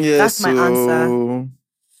negative, that's my answer.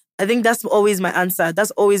 I think that's always my answer.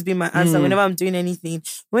 That's always been my answer whenever I'm doing anything.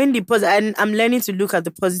 When the positive, I'm learning to look at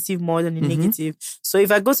the positive more than the negative. So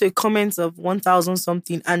if I go to a comment of 1,000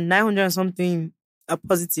 something and 900 something are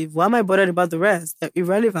positive, why am I bothered about the rest? They're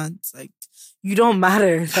irrelevant. Like, you don't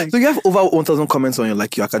matter. Like, so you have over 1,000 comments on your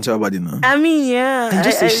Akanchawa Badi now? I mean, yeah. And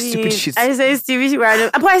just say stupid shit. I say stupid shit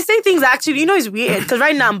random. But I say things that actually, it's weird. Because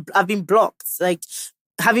right now I've been blocked. Like,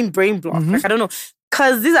 having brain block. Like, I don't know.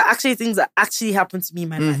 Because these are actually things that actually happen to me in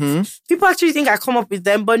my life. People actually think I come up with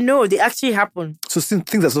them, but no, they actually happen. So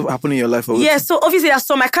things that happen in your life? Yeah, so obviously that's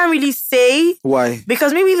some I can't really say. Why?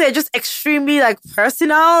 Because maybe they're just extremely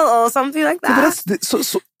personal or something like that. Yeah, but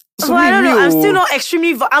so I don't know. I'm still not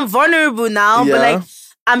extremely, I'm vulnerable now, but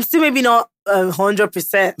I'm still maybe not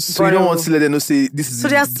 100%. So you don't want to let them know, say this is so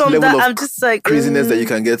there's some level that of I'm just like craziness that you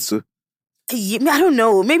can get to. I don't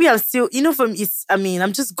know. Maybe I'm still, for me,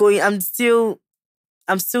 I'm just going, I'm still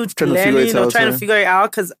learning or trying to figure it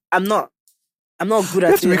out because I'm not good at it. You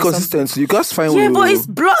have to be consistent. So you guys find Yeah, but it's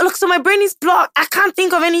blocked. Look, so my brain is blocked. I can't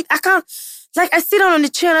think of any. I can't. Like, I sit down on the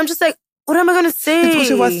chair and I'm just like, what am I going to say? Because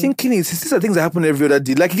what we're thinking is, these are things that happen every other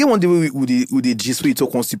day. Like, again, one day with the gist where you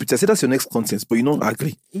talk on stupid. I say that's your next content, but you don't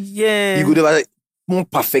agree. Yeah. You could have like one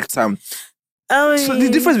perfect time. So the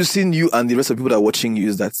difference between you and the rest of the people that are watching you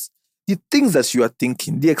is that the things that you are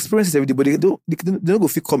thinking, the experiences everybody, they don't go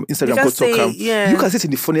fit come Instagram or talk. You can say it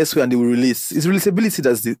in the funniest way and they will release. It's relatability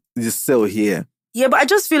that's the sell here. Yeah, but I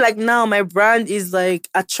just feel like now my brand is like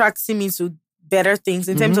attracting me to better things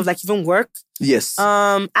in terms of like even work. Yes.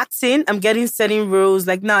 Acting, I'm getting certain roles.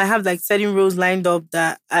 Like now I have like certain roles lined up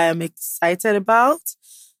that I am excited about.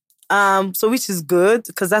 So which is good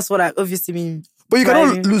because that's what I obviously mean. But you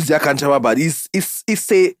cannot lose the Akanchawa Badi. It's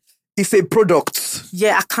It's a product.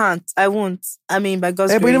 Yeah, I can't. I won't. I mean, by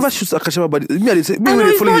God's But you never grace. shoot Akashaba body. Me, I say, me I know when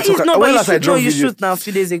they it's follow not. you talk. No, When but last I you drop shoot video. now a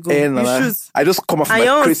few days ago. You shoot. I just come off And my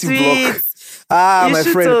you're crazy block. sweet. My You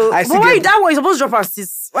shoot friend. too. I But still why get. that one? You're supposed to drop our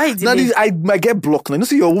sis. Why you Now, delay? I might get blocked. Now, you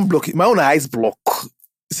see your own block. My own eyes block.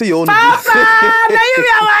 See your own. Papa, now you be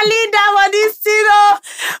our leader for this thing, oh.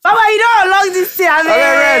 Papa, you don't unlock this thing, I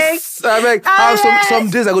Rest. I beg. Alex. Some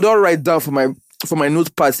days I go don't write down for my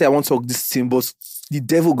notepad. Say I want to talk this thing, but the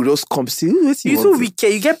devil will just come. See, You too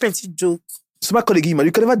wicked. You get plenty joke. So my colleague, man,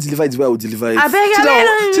 you can never deliver it the way I would deliver it. I beg,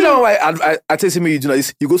 See that why I tell you do like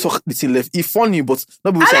this. You go talk the thing left. It's funny, but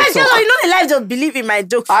not because I I like talk. you know the life don't believe in my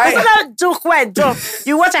joke. I- That's not joke where I drop.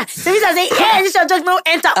 You watch it. The people say, yeah, this your joke, no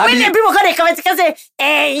enter. When the people come, they comment, they can say,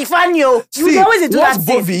 it's funny, yo. See, You always do what that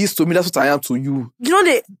thing. Bobby is to me, that's what I am to you. You know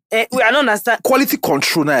I don't understand. Quality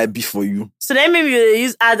control now I be for you. So then maybe you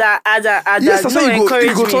use other. Yes, that's no, why you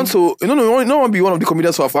encourage go me. turn to no one be one of the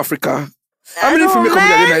comedians of Africa. How many know, female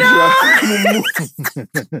comedians in man, Nigeria?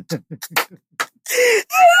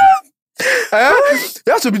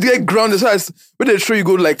 You have to be get grounded. So when they show you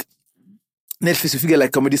go like Netflix, if you get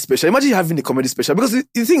like comedy special, imagine having a comedy special because the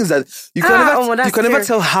thing is that you can never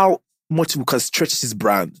tell how much we can stretch this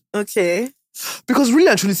brand. Okay. Because really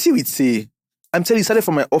and truly, see we say, I'm telling you, started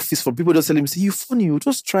from my office for people just telling me, say, you funny, you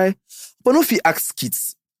just try. But not if you ask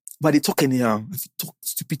kids, but they talk anyhow. If you talk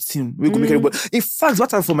stupid thing, we go make anybody. In fact, what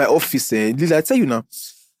time for my office, Lila, I tell you now,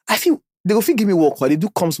 I feel they go give me work, they do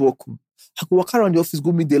comes work. I go walk around the office,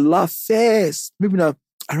 go meet, they laugh first. Maybe now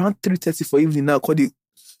around 3:30 for evening now, call the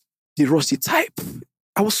rush the type.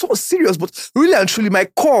 I was so serious, but really and truly, my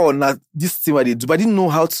core now this thing what they do, but I didn't know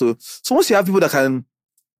how to. So once you have people that can,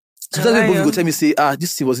 sometimes people go tell me, say,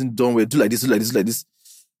 this thing wasn't done well, do like this, do like this, do like this.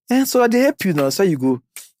 And so they help you now, so you go.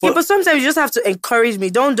 But sometimes you just have to encourage me.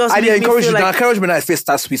 Don't just I make me encourage feel you. like... Encourage me now. I first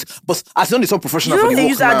start with, but as long as it's not professional You for know the they work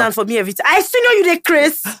use that now. down for me every time. I still know you, they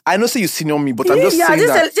Chris. I know say you senior me, but I'm just saying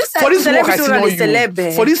that this for this work I senior you.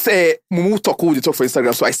 celeb. For this Mumu talk, who they talk for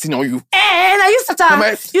Instagram, so I senior you. Now you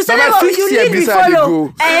start. You lead me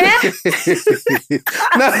follow.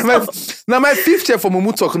 Now my fifth year for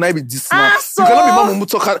Mumu talk now be this now. So? You cannot be more Mumu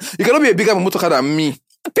talker. You cannot be a bigger Mumu talker than me.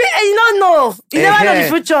 You don't know. You never know the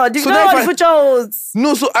future. You don't know what the future holds.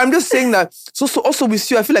 No, so I'm just saying that. So also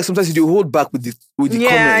with you, I feel like sometimes you do hold back with the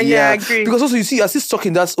comment. Yeah, I agree. Because also you see, you're still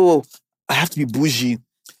talking that, I have to be bougie.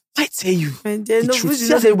 I tell you. And there's no bougie.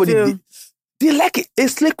 See, everybody, they like it.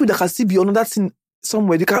 It's like that can still be on that thing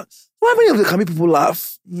somewhere. They can. How many of them can make people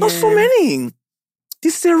laugh? Yeah. Not so many.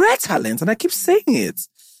 This is a rare talent, and I keep saying it.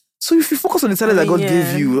 So if you focus on the talent that God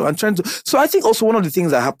gave you and trying to, so I think also one of the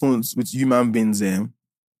things that happens with human beings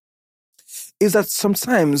is that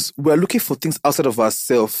sometimes we're looking for things outside of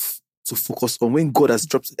ourselves to focus on when God has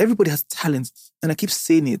dropped. Everybody has talent, and I keep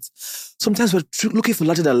saying it. Sometimes we're looking for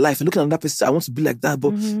larger than life and looking at that person, I want to be like that.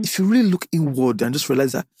 But if you really look inward and just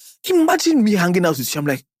realize that, imagine me hanging out with you, I'm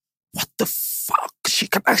like, what the fuck? She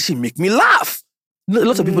can actually make me laugh. A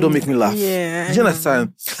lot of people don't make me laugh. Yeah. Do you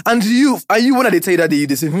understand? And you when they tell you that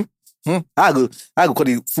they say, I go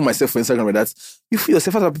fool myself for Instagram like that. You feel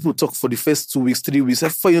yourself after people talk for the first 2 weeks, 3 weeks.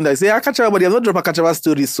 For you, I say, I catch everybody. I'm not drop a catch about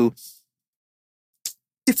story, so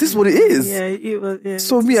it is what it is. Yeah, it was. Yeah,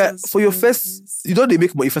 so for your first, you know they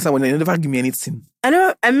make money first time when you never give me anything. I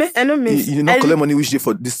know. You not collect money which day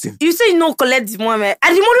for this thing. You say you no collect the money,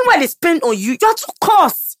 and the money where they spend on you have to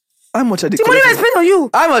cost. How much are they? The money where they spend on you.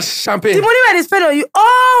 How much champagne? The money where they spend on you.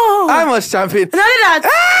 Oh. How much champagne? Not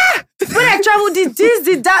that. When I travel, did this,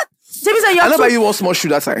 did that. James said you I have know to. buy you one small shoe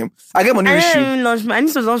that time. I get money with shoe. I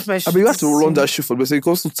need to launch my shoe. But you have to run that shoe for me. So you can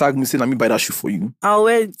also tag me saying, let me buy that shoe for you. I'll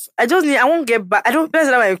wait. I won't get back. I don't, that's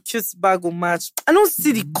that my cute bag will match. I don't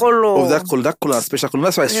see the color. Oh, that color is special color.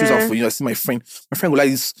 That's why I choose out for you. I see my friend. My friend will like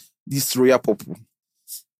this royal purple.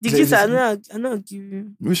 The kids I not give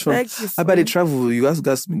you. Which one? I bet they travel. You guys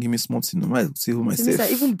give me small thing. I might see who myself.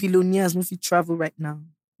 Even billionaires no fit travel right now.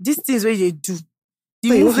 These things where they do. The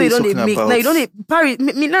Wait, move what are you you don't talking make. about? Now you don't Paris.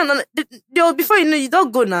 No. Before you know, you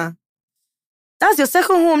don't go now. That's your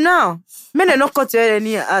second home now. Men are not cut your hair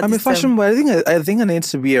any. I'm a fashion boy. I think I need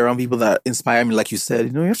to be around people that inspire me, like you said.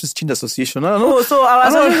 You know, you have to change the association. I don't know. Oh, so our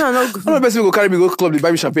association are not I don't know. Best people go carry me go club. They buy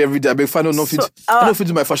me champagne every day. I beg fan don't know if I don't fit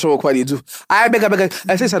do my fashion work while they do. I beg.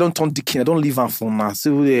 I say I don't turn dicking. I don't leave and for now. So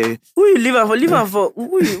who you leave and for? Leave and for?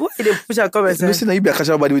 Who they push a comment? You see now you be a catch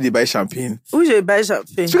body when they buy champagne. Who should buy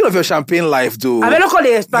champagne? Speaking of your champagne life, though. I better call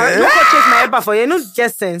the expert. You not chase my helper for you. No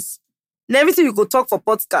get sense. And everything you go talk for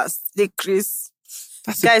podcast. They Chris.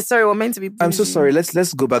 Guys, sorry, we're meant to be bougie. I'm so sorry.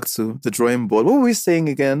 Let's go back to the drawing board. What were we saying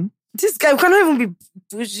again? This guy cannot even be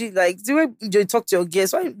bougie. Like, the way you talk to your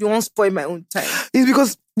guests, why you won't spoil my own time? It's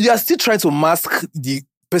because you are still trying to mask the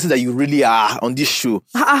person that you really are on this show.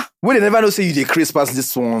 When they never know say you the crazy past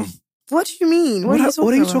this one. What do you mean? What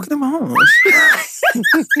are you talking about?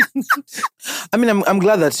 I mean, I'm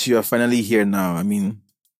glad that you are finally here now. I mean,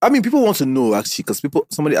 people want to know actually because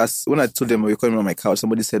somebody asked when I told them you're coming on my couch.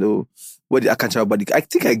 Somebody said, "Oh, what did Akanchawa body?" I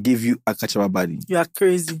think I gave you Akanchawa body. You are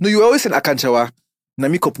crazy. No, you always said Akanchawa. Na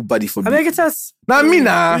me couple body for me. I beg it us. Nah, me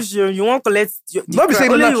nah. You want to collect? Not be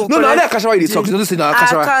saying no. Akanchawa you talk. You don't say no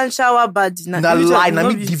Akanchawa. Akanchawa body. Na lie. Na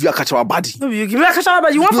me give you Akanchawa body. No, you give me Akanchawa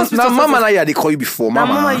body. You want first? Now, mama, now they call you before,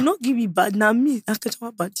 mama. Mama, you not give me bad. Now me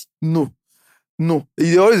Akanchawa body. No.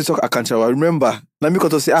 You always talk Akanchawa. Remember? Now me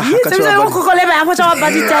got to say Akanchawa body. You want to collect my Akanchawa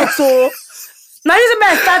body title. Now you say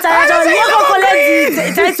my start. You want to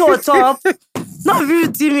collect the title on top. Not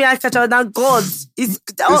really team me Akanchawa. Now God.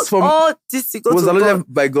 It's from all this to go was to allowed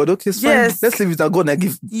by God. Okay, it's fine. Yes. Let's leave it at God and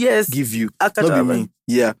give you. Akanchawa not be me.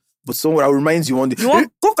 Yeah. But somewhere I'll remind you one day. You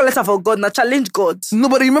want go collect her for God, now challenge God. No,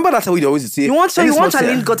 but remember that's how we always say. You want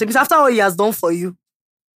challenge God because after all he has done for you.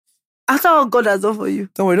 After all God has done for you.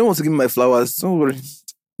 Don't worry, don't want to give me my flowers. Don't worry.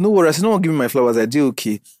 No worries, I don't want to give me my flowers. I do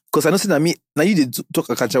okay. Because I know that me now you did talk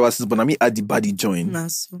Akanchawa, but now me add the body join. Nah,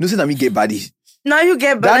 so. You know that me get body. Now you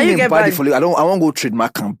get body. That name body for you. I want to go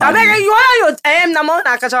trademark and body. I beg you want your now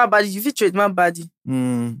Akanchawa body. You fit trademark body.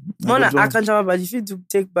 More Akanchawa body. If you do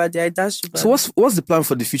take body, I dash you body. So what's the plan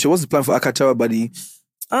for the future? What's the plan for Akanchawa body?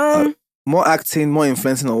 More acting, more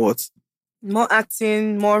influencing, or what? More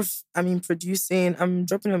acting, producing. I'm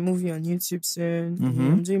dropping a movie on YouTube soon.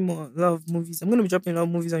 I'm doing a lot of movies. I'm going to be dropping a lot of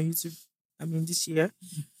movies on YouTube. This year.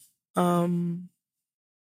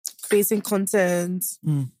 Creating content.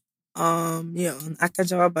 On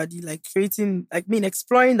Akanchawa body, like creating,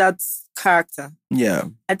 exploring that character. Yeah.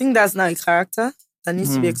 I think that's now a character that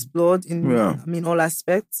needs to be explored in all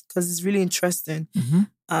aspects because it's really interesting.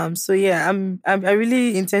 So yeah, I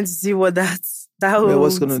really intend to see what that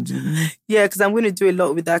what's gonna do. Yeah, because I'm going to do a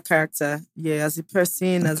lot with that character. Yeah, as a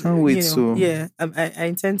person, I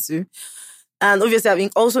intend to. And obviously,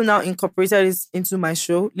 I've also now incorporated this into my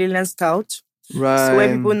show, Leyland's Couch. Right. So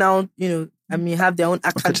where people now, have their own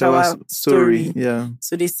Akanchawa story. Yeah.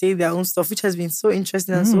 So they say their own stuff, which has been so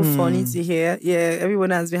interesting and so funny to hear. Yeah,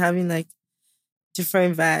 everyone has been having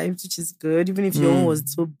different vibes, which is good. Even if your own was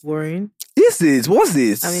so boring. Is it? What's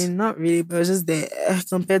this? Not really, but it was just there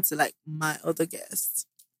compared to my other guests.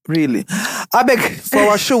 Really? I beg, for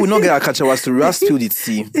our show, we'll not get Akanchawa story. We'll spill the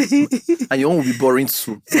tea. And your own will be boring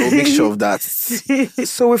too. We'll make sure of that.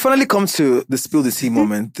 So we finally come to the spill the tea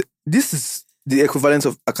moment. This is the equivalent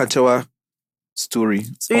of Akanchawa story.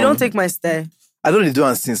 So you don't take my style? I don't need to do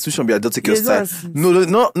anything. Which one be I don't take your style?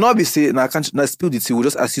 No, be say, I can't spill the tea. We'll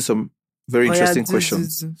just ask you some very interesting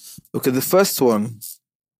questions. Okay, the first one.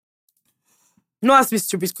 No, ask me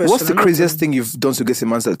stupid questions. What's the craziest thing you've done to get a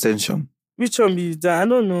man's attention? Which one be that? I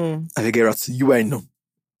don't know. I get it. You I know.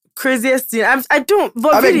 Craziest thing? I don't.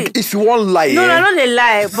 But I really, mean, if you want lie. No, not a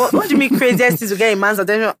lie. But what do you mean craziest thing to get a man's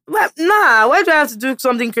attention? Well, why do I have to do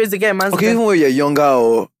something crazy to get a man's attention? Okay, even when you're younger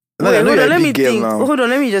or... Wait, hold on, let me think. Now. Hold on,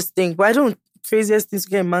 let me just think. Why don't craziest things to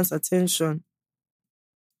get a man's attention?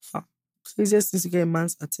 Craziest things to get a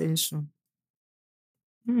man's attention.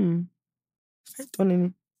 I don't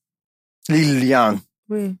any. Lilian.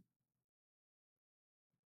 Wait.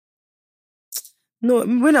 No,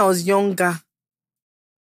 when I was younger,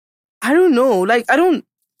 I don't know.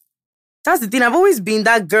 That's the thing. I've always been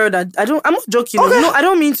that girl that I'm not joking. Okay. No, I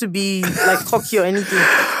don't mean to be cocky or anything.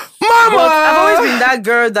 Mama! But I've always been that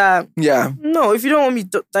girl that... Yeah. No, if you don't want me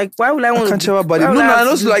to... why would I want to... Akanchawa body.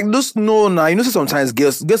 You know sometimes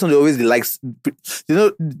girls don't always like... They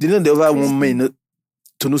the other woman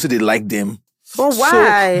to know so they like them. But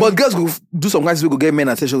why? But girls go do some kinds of people go get men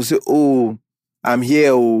attention. Go say, oh, I'm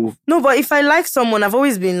here. Oh. No, but if I like someone, I've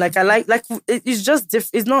always been it's just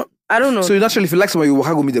different. It's not... I don't know. So naturally, if you like someone, you will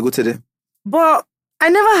go meet them, go to them. But... I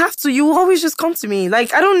never have to. You will always just come to me. I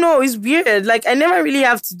don't know. It's weird. I never really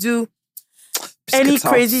have to do any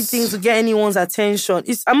crazy things to get anyone's attention.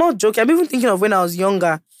 I'm not joking. I'm even thinking of when I was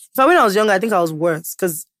younger. When I was younger, I think I was worse.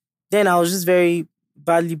 Because then I was just very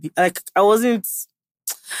badly... I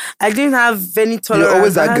didn't have any tolerance. You're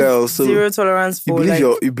always that girl. So zero tolerance for...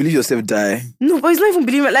 You believe yourself die. No, but it's not even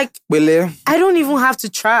believing. I don't even have to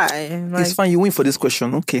try. It's fine. You win for this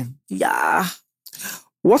question. Okay. Yeah.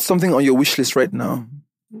 What's something on your wish list right now?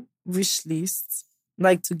 Wish list?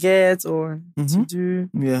 To get or to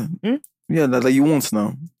do? Yeah. Yeah, that you want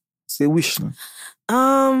now. Say wish now.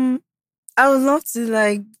 I would love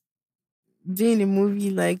to be in a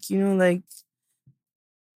movie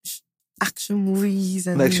action movies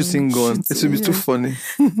and shooting gun. It would be too funny.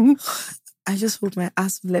 I just hope my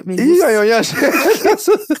ass will let me. You and your yash.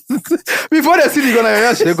 Before they see you go on your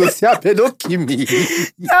yash, they go see Ape, don't kill me.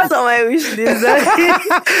 That's on my wish list.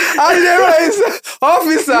 And they rise,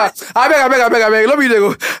 officer. I beg. Let me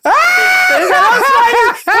go.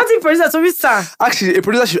 What's the producer? So we start. Actually, a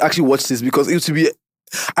producer should actually watch this because it would be.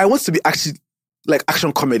 I want to be actually like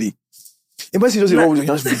action comedy. Imagine just wrong with your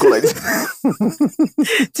hands go like this.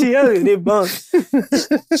 They bounce. Shoot!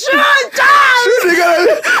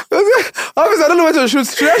 Officer, I don't know where to shoot.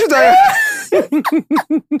 Should I shoot?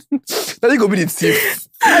 That go be the thief.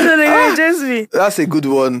 I don't know. Just me. That's a good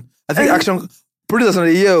one. I think action producers of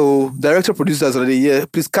the year, director producers of the year.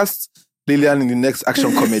 Please cast Lillian in the next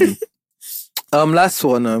action comedy. Last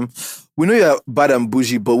one. We know you're bad and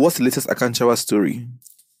bougie, but what's the latest Akanchawa story?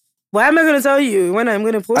 Why am I going to tell you when I'm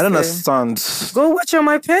going to post it? I don't understand. Go watch on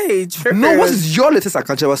my page. No, what is your latest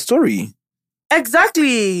Akanchawa story?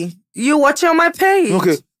 Exactly. You watch it on my page.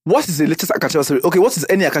 Okay. What is the latest Akanchawa story? Okay, what is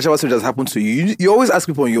any Akanchawa story that's happened to you? You always ask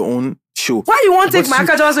people on your own show. Why you won't take my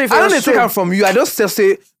Akanchawa story for your show? I don't take it from you. I just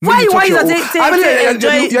say... Why you want to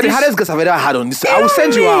take you're the hardest guest I've ever had on this. I will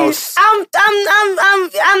send you out.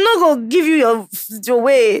 I'm not going to give you your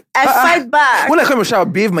way. I fight back. When I come to your show, I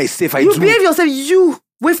behave myself. You behave yourself. You...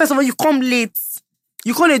 Wait, first of all, you come late.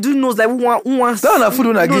 You can't do nose like who wants. That's not food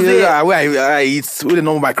when I give where I eat. We don't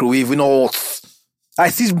know microwave. We know what. I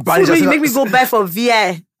see managers. You make me go buy for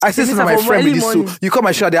VI. I see some of my friends with this too. You come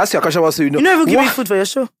my show, they ask you a question about so you know. You don't even give me food for your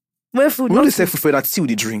show. Where food? We only sell food for that tea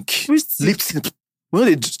with the drink. Lipton. We know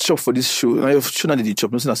they shop for this show. Now your show not the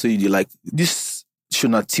chop. Nothing so you like this show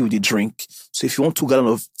not tea with the drink. So if you want 2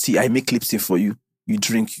 gallons of tea, I make Lipton for you. You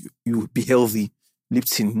drink. You be healthy.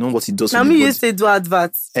 Lipton, you know what it does. Now me used to do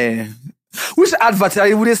adverts. Which advert?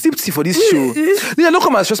 I would sip tea for this show. They don't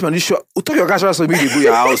come and stress me on this show. We'll talk your cash so maybe you go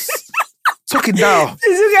your house. Talk it now.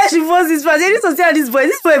 You guys should post this part. They need to say this boy.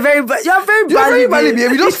 This boy very bad. You're very bad.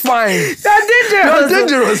 You're just fine. You're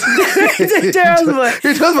dangerous. Dangerous boy.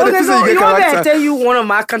 It's just for the person you get character. You want me to tell you one of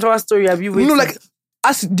my Akanchawa story? Have you waited? No, like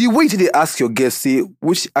ask the way they ask your guests, say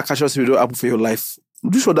which Akanchawa story do happen for your life.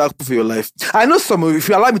 Which one happen for your life? I know some. If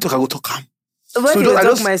you allow me to talk, I will talk. When you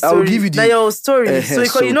talk my story, I will give you your story.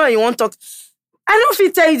 So you know you won't talk. I don't feel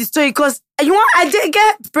tell you the story because I did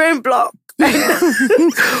get brain block. No,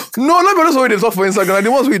 not those ones they talk for Instagram. Like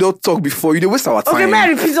the ones we don't talk before. You waste our time. Okay, may I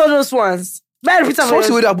repeat all those ones? May I repeat all those? What's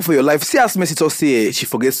the way that happen for your life? See as Messi talk say she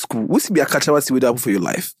forgets school. What's be a catcher? What's the way that happen for your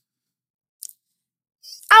life?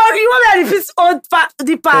 You want me to repeat all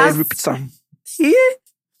the past? Repeat some. Yeah.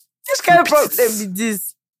 Which kind of problem is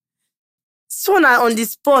this? This one on the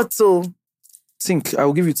spot, so. Think, I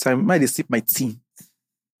will give you time. Might they sip my tea?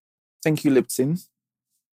 Thank you, Lipton.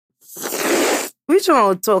 Which one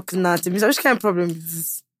will talk now to me? Which kind of problem is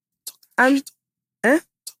this? And,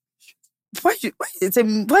 why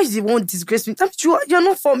you won't disgrace me? You're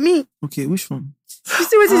not for me. Okay, which one? You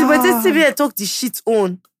see what it is? But this TV I talk the shit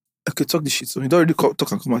on. Okay, talk the shit on. You don't already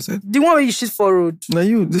talk and come outside. The one where you shit for road. Now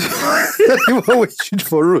you. The one where you shit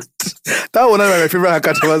for road. That one is my favorite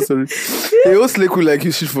Akanchawa story. They all slay cool like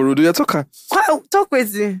you shit for road. You're talking. Talk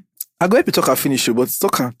with you. I go help you talk and finish you, but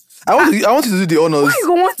talking. I want you to do the honors. Why you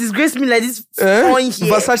gonna want to disgrace me like this on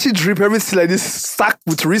here? Versace drip, everything like this, sack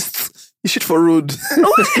with wrists. You shit for road.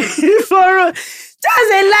 For road.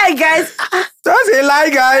 That's a lie, guys. That's a lie,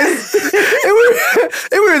 guys.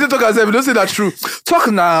 If we need to talk ourselves, don't say that's true.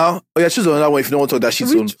 Talk now. Oh, yeah, choose another one if you don't want to talk that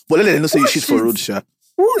shit on. But let them know say you shit for road, sha.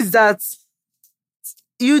 Who is that?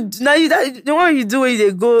 The one you do when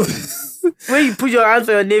you go, when you put your hand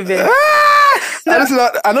for your navel.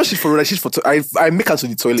 I know shit for road. I shit for I make her to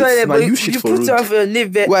the toilet. Now you shit for road. You put your hand for your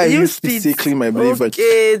navel. Why you spit? Clean my belly.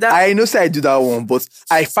 Okay, I know say I do that one, but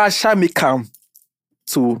I fashion make her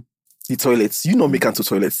to the toilets. You know make her to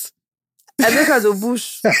toilets. I make her to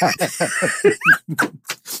bush.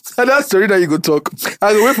 And that story that you go talk.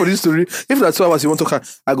 I go wait for this story. If that's 2 hours you want to talk,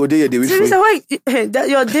 I go there. They wait for you. Why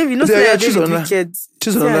your David? No, say your David wicked.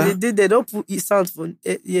 Choose another. They don't put his sound for.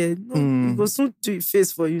 Yeah, no, go soon to your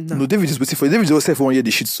face for you now. No, David is waiting for you. David just said for 1 year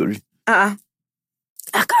the shit story.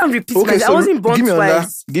 I can't repeat myself. I wasn't born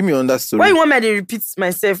twice. Give me on that story. Why you want me to repeat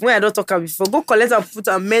myself when I don't talk about before? Go collect and put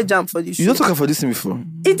a jam for this show. You don't talk for this thing before.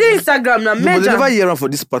 It's Instagram now, but they never hear around for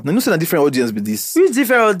this partner. You know, say a different audience with this. Which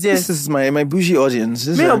different audience? This is my bougie audience.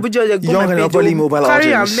 Me or bougie audience. Young and upperly mobile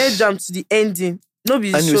carry audience. Carry a jam to the ending. No be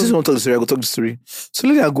I know, this is not talk the story. I go talk the story. So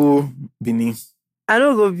let me go Bini. I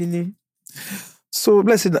don't go Bini. So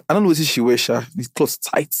let's say I don't know what she wears. The clothes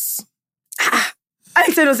tights. I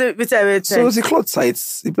say no say better every time. So the cloth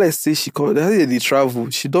tights. The place say she called. They travel.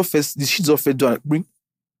 She do first. The sheets off do and bring.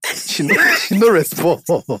 She no respond.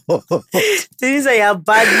 Things like you're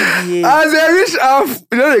badly behaved. As I reach half,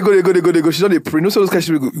 they go. She's not a pray. No, so those guys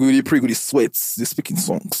go they pray, go they sweat, they speaking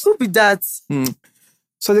songs. Who be that?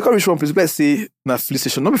 So they come reach one place. Let's say na filling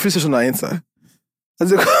station. Not be filling station. I enter. As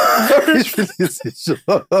they come reach filling station,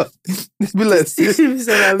 it be like say,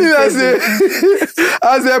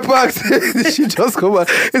 as they packed, she just come back.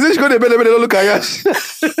 He say she go to bed, they don't look at Yash.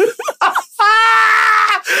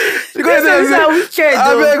 She go to say,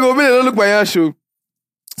 I beg go, they don't look my Yash.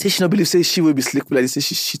 Say she not believe. Say she will be slick. Like they say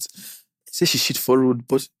she shit. Say she shit for road,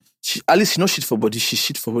 but at least she not shit for body. She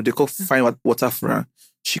shit for road. They call find water for her.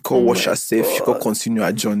 She call wash herself. She call continue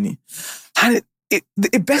her journey. And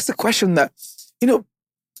it begs the question that,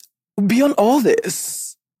 beyond all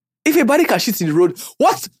this, if a body can shit in the road, who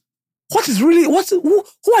are the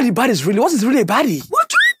baddies really? What is really a baddie? What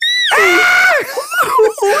do you mean?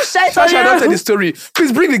 Sasha, I don't tell the story.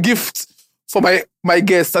 Please bring the gift for my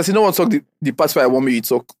guests. As you don't want to talk the parts where I want me to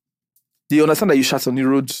talk. Do you understand that you shat on the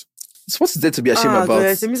road? It's what's there to be ashamed about?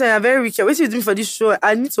 Yes, it means I am very wicked. What are you doing for this show?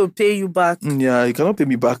 I need to pay you back. Yeah, you cannot pay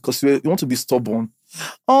me back because you want to be stubborn.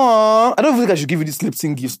 I don't think I should give you these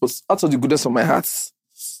Lipton gifts, but out of the goodness of my heart.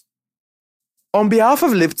 On behalf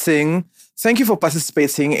of Lipton, thank you for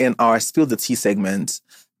participating in our Spill the Tea segment.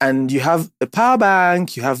 And you have a power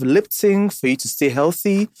bank, you have Lipton for you to stay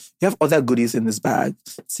healthy. You have other goodies in this bag.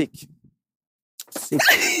 Sick.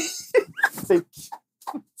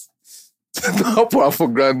 Don't put her for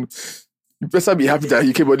granted. You better be happy that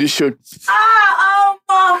you came on this show.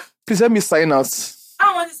 Please help me sign out.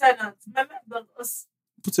 I want to sign out. My man goes.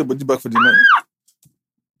 Put your body back for the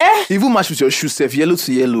night. Even match with your shoes, safe yellow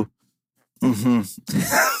to yellow.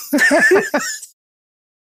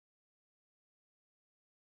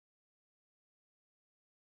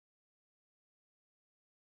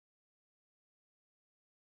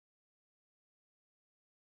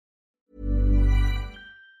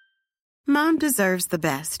 Mom deserves the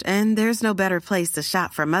best, and there's no better place to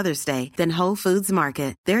shop for Mother's Day than Whole Foods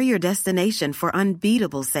Market. They're your destination for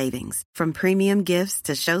unbeatable savings, from premium gifts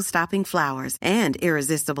to show-stopping flowers and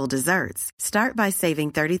irresistible desserts. Start by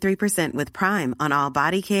saving 33% with Prime on all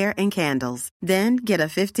body care and candles. Then get a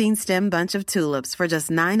 15-stem bunch of tulips for just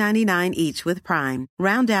 $9.99 each with Prime.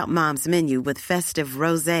 Round out Mom's menu with festive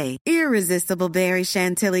rosé, irresistible berry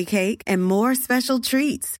chantilly cake, and more special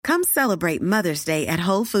treats. Come celebrate Mother's Day at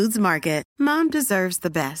Whole Foods Market. Mom deserves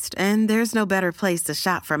the best, and there's no better place to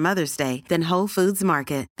shop for Mother's Day than Whole Foods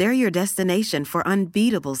Market. They're your destination for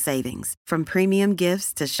unbeatable savings, from premium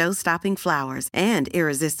gifts to show-stopping flowers and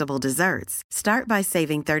irresistible desserts. Start by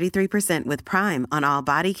saving 33% with Prime on all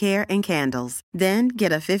body care and candles. Then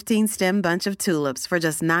get a 15-stem bunch of tulips for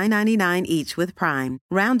just $9.99 each with Prime.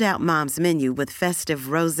 Round out Mom's menu with festive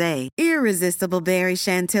rosé, irresistible berry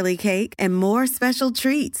chantilly cake, and more special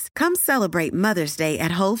treats. Come celebrate Mother's Day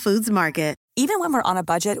at Whole Foods Market. Even when we're on a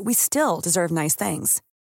budget, we still deserve nice things.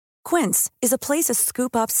 Quince is a place to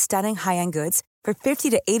scoop up stunning high-end goods for 50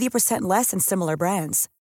 to 80% less than similar brands.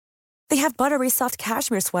 They have buttery soft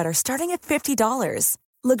cashmere sweaters starting at $50,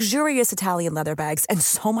 luxurious Italian leather bags, and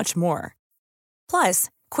so much more. Plus,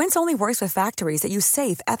 Quince only works with factories that use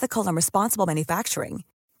safe, ethical, and responsible manufacturing.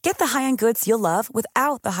 Get the high-end goods you'll love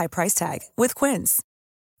without the high price tag with Quince.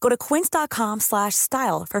 Go to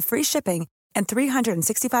quince.com/style for free shipping and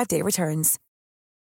 365-day returns.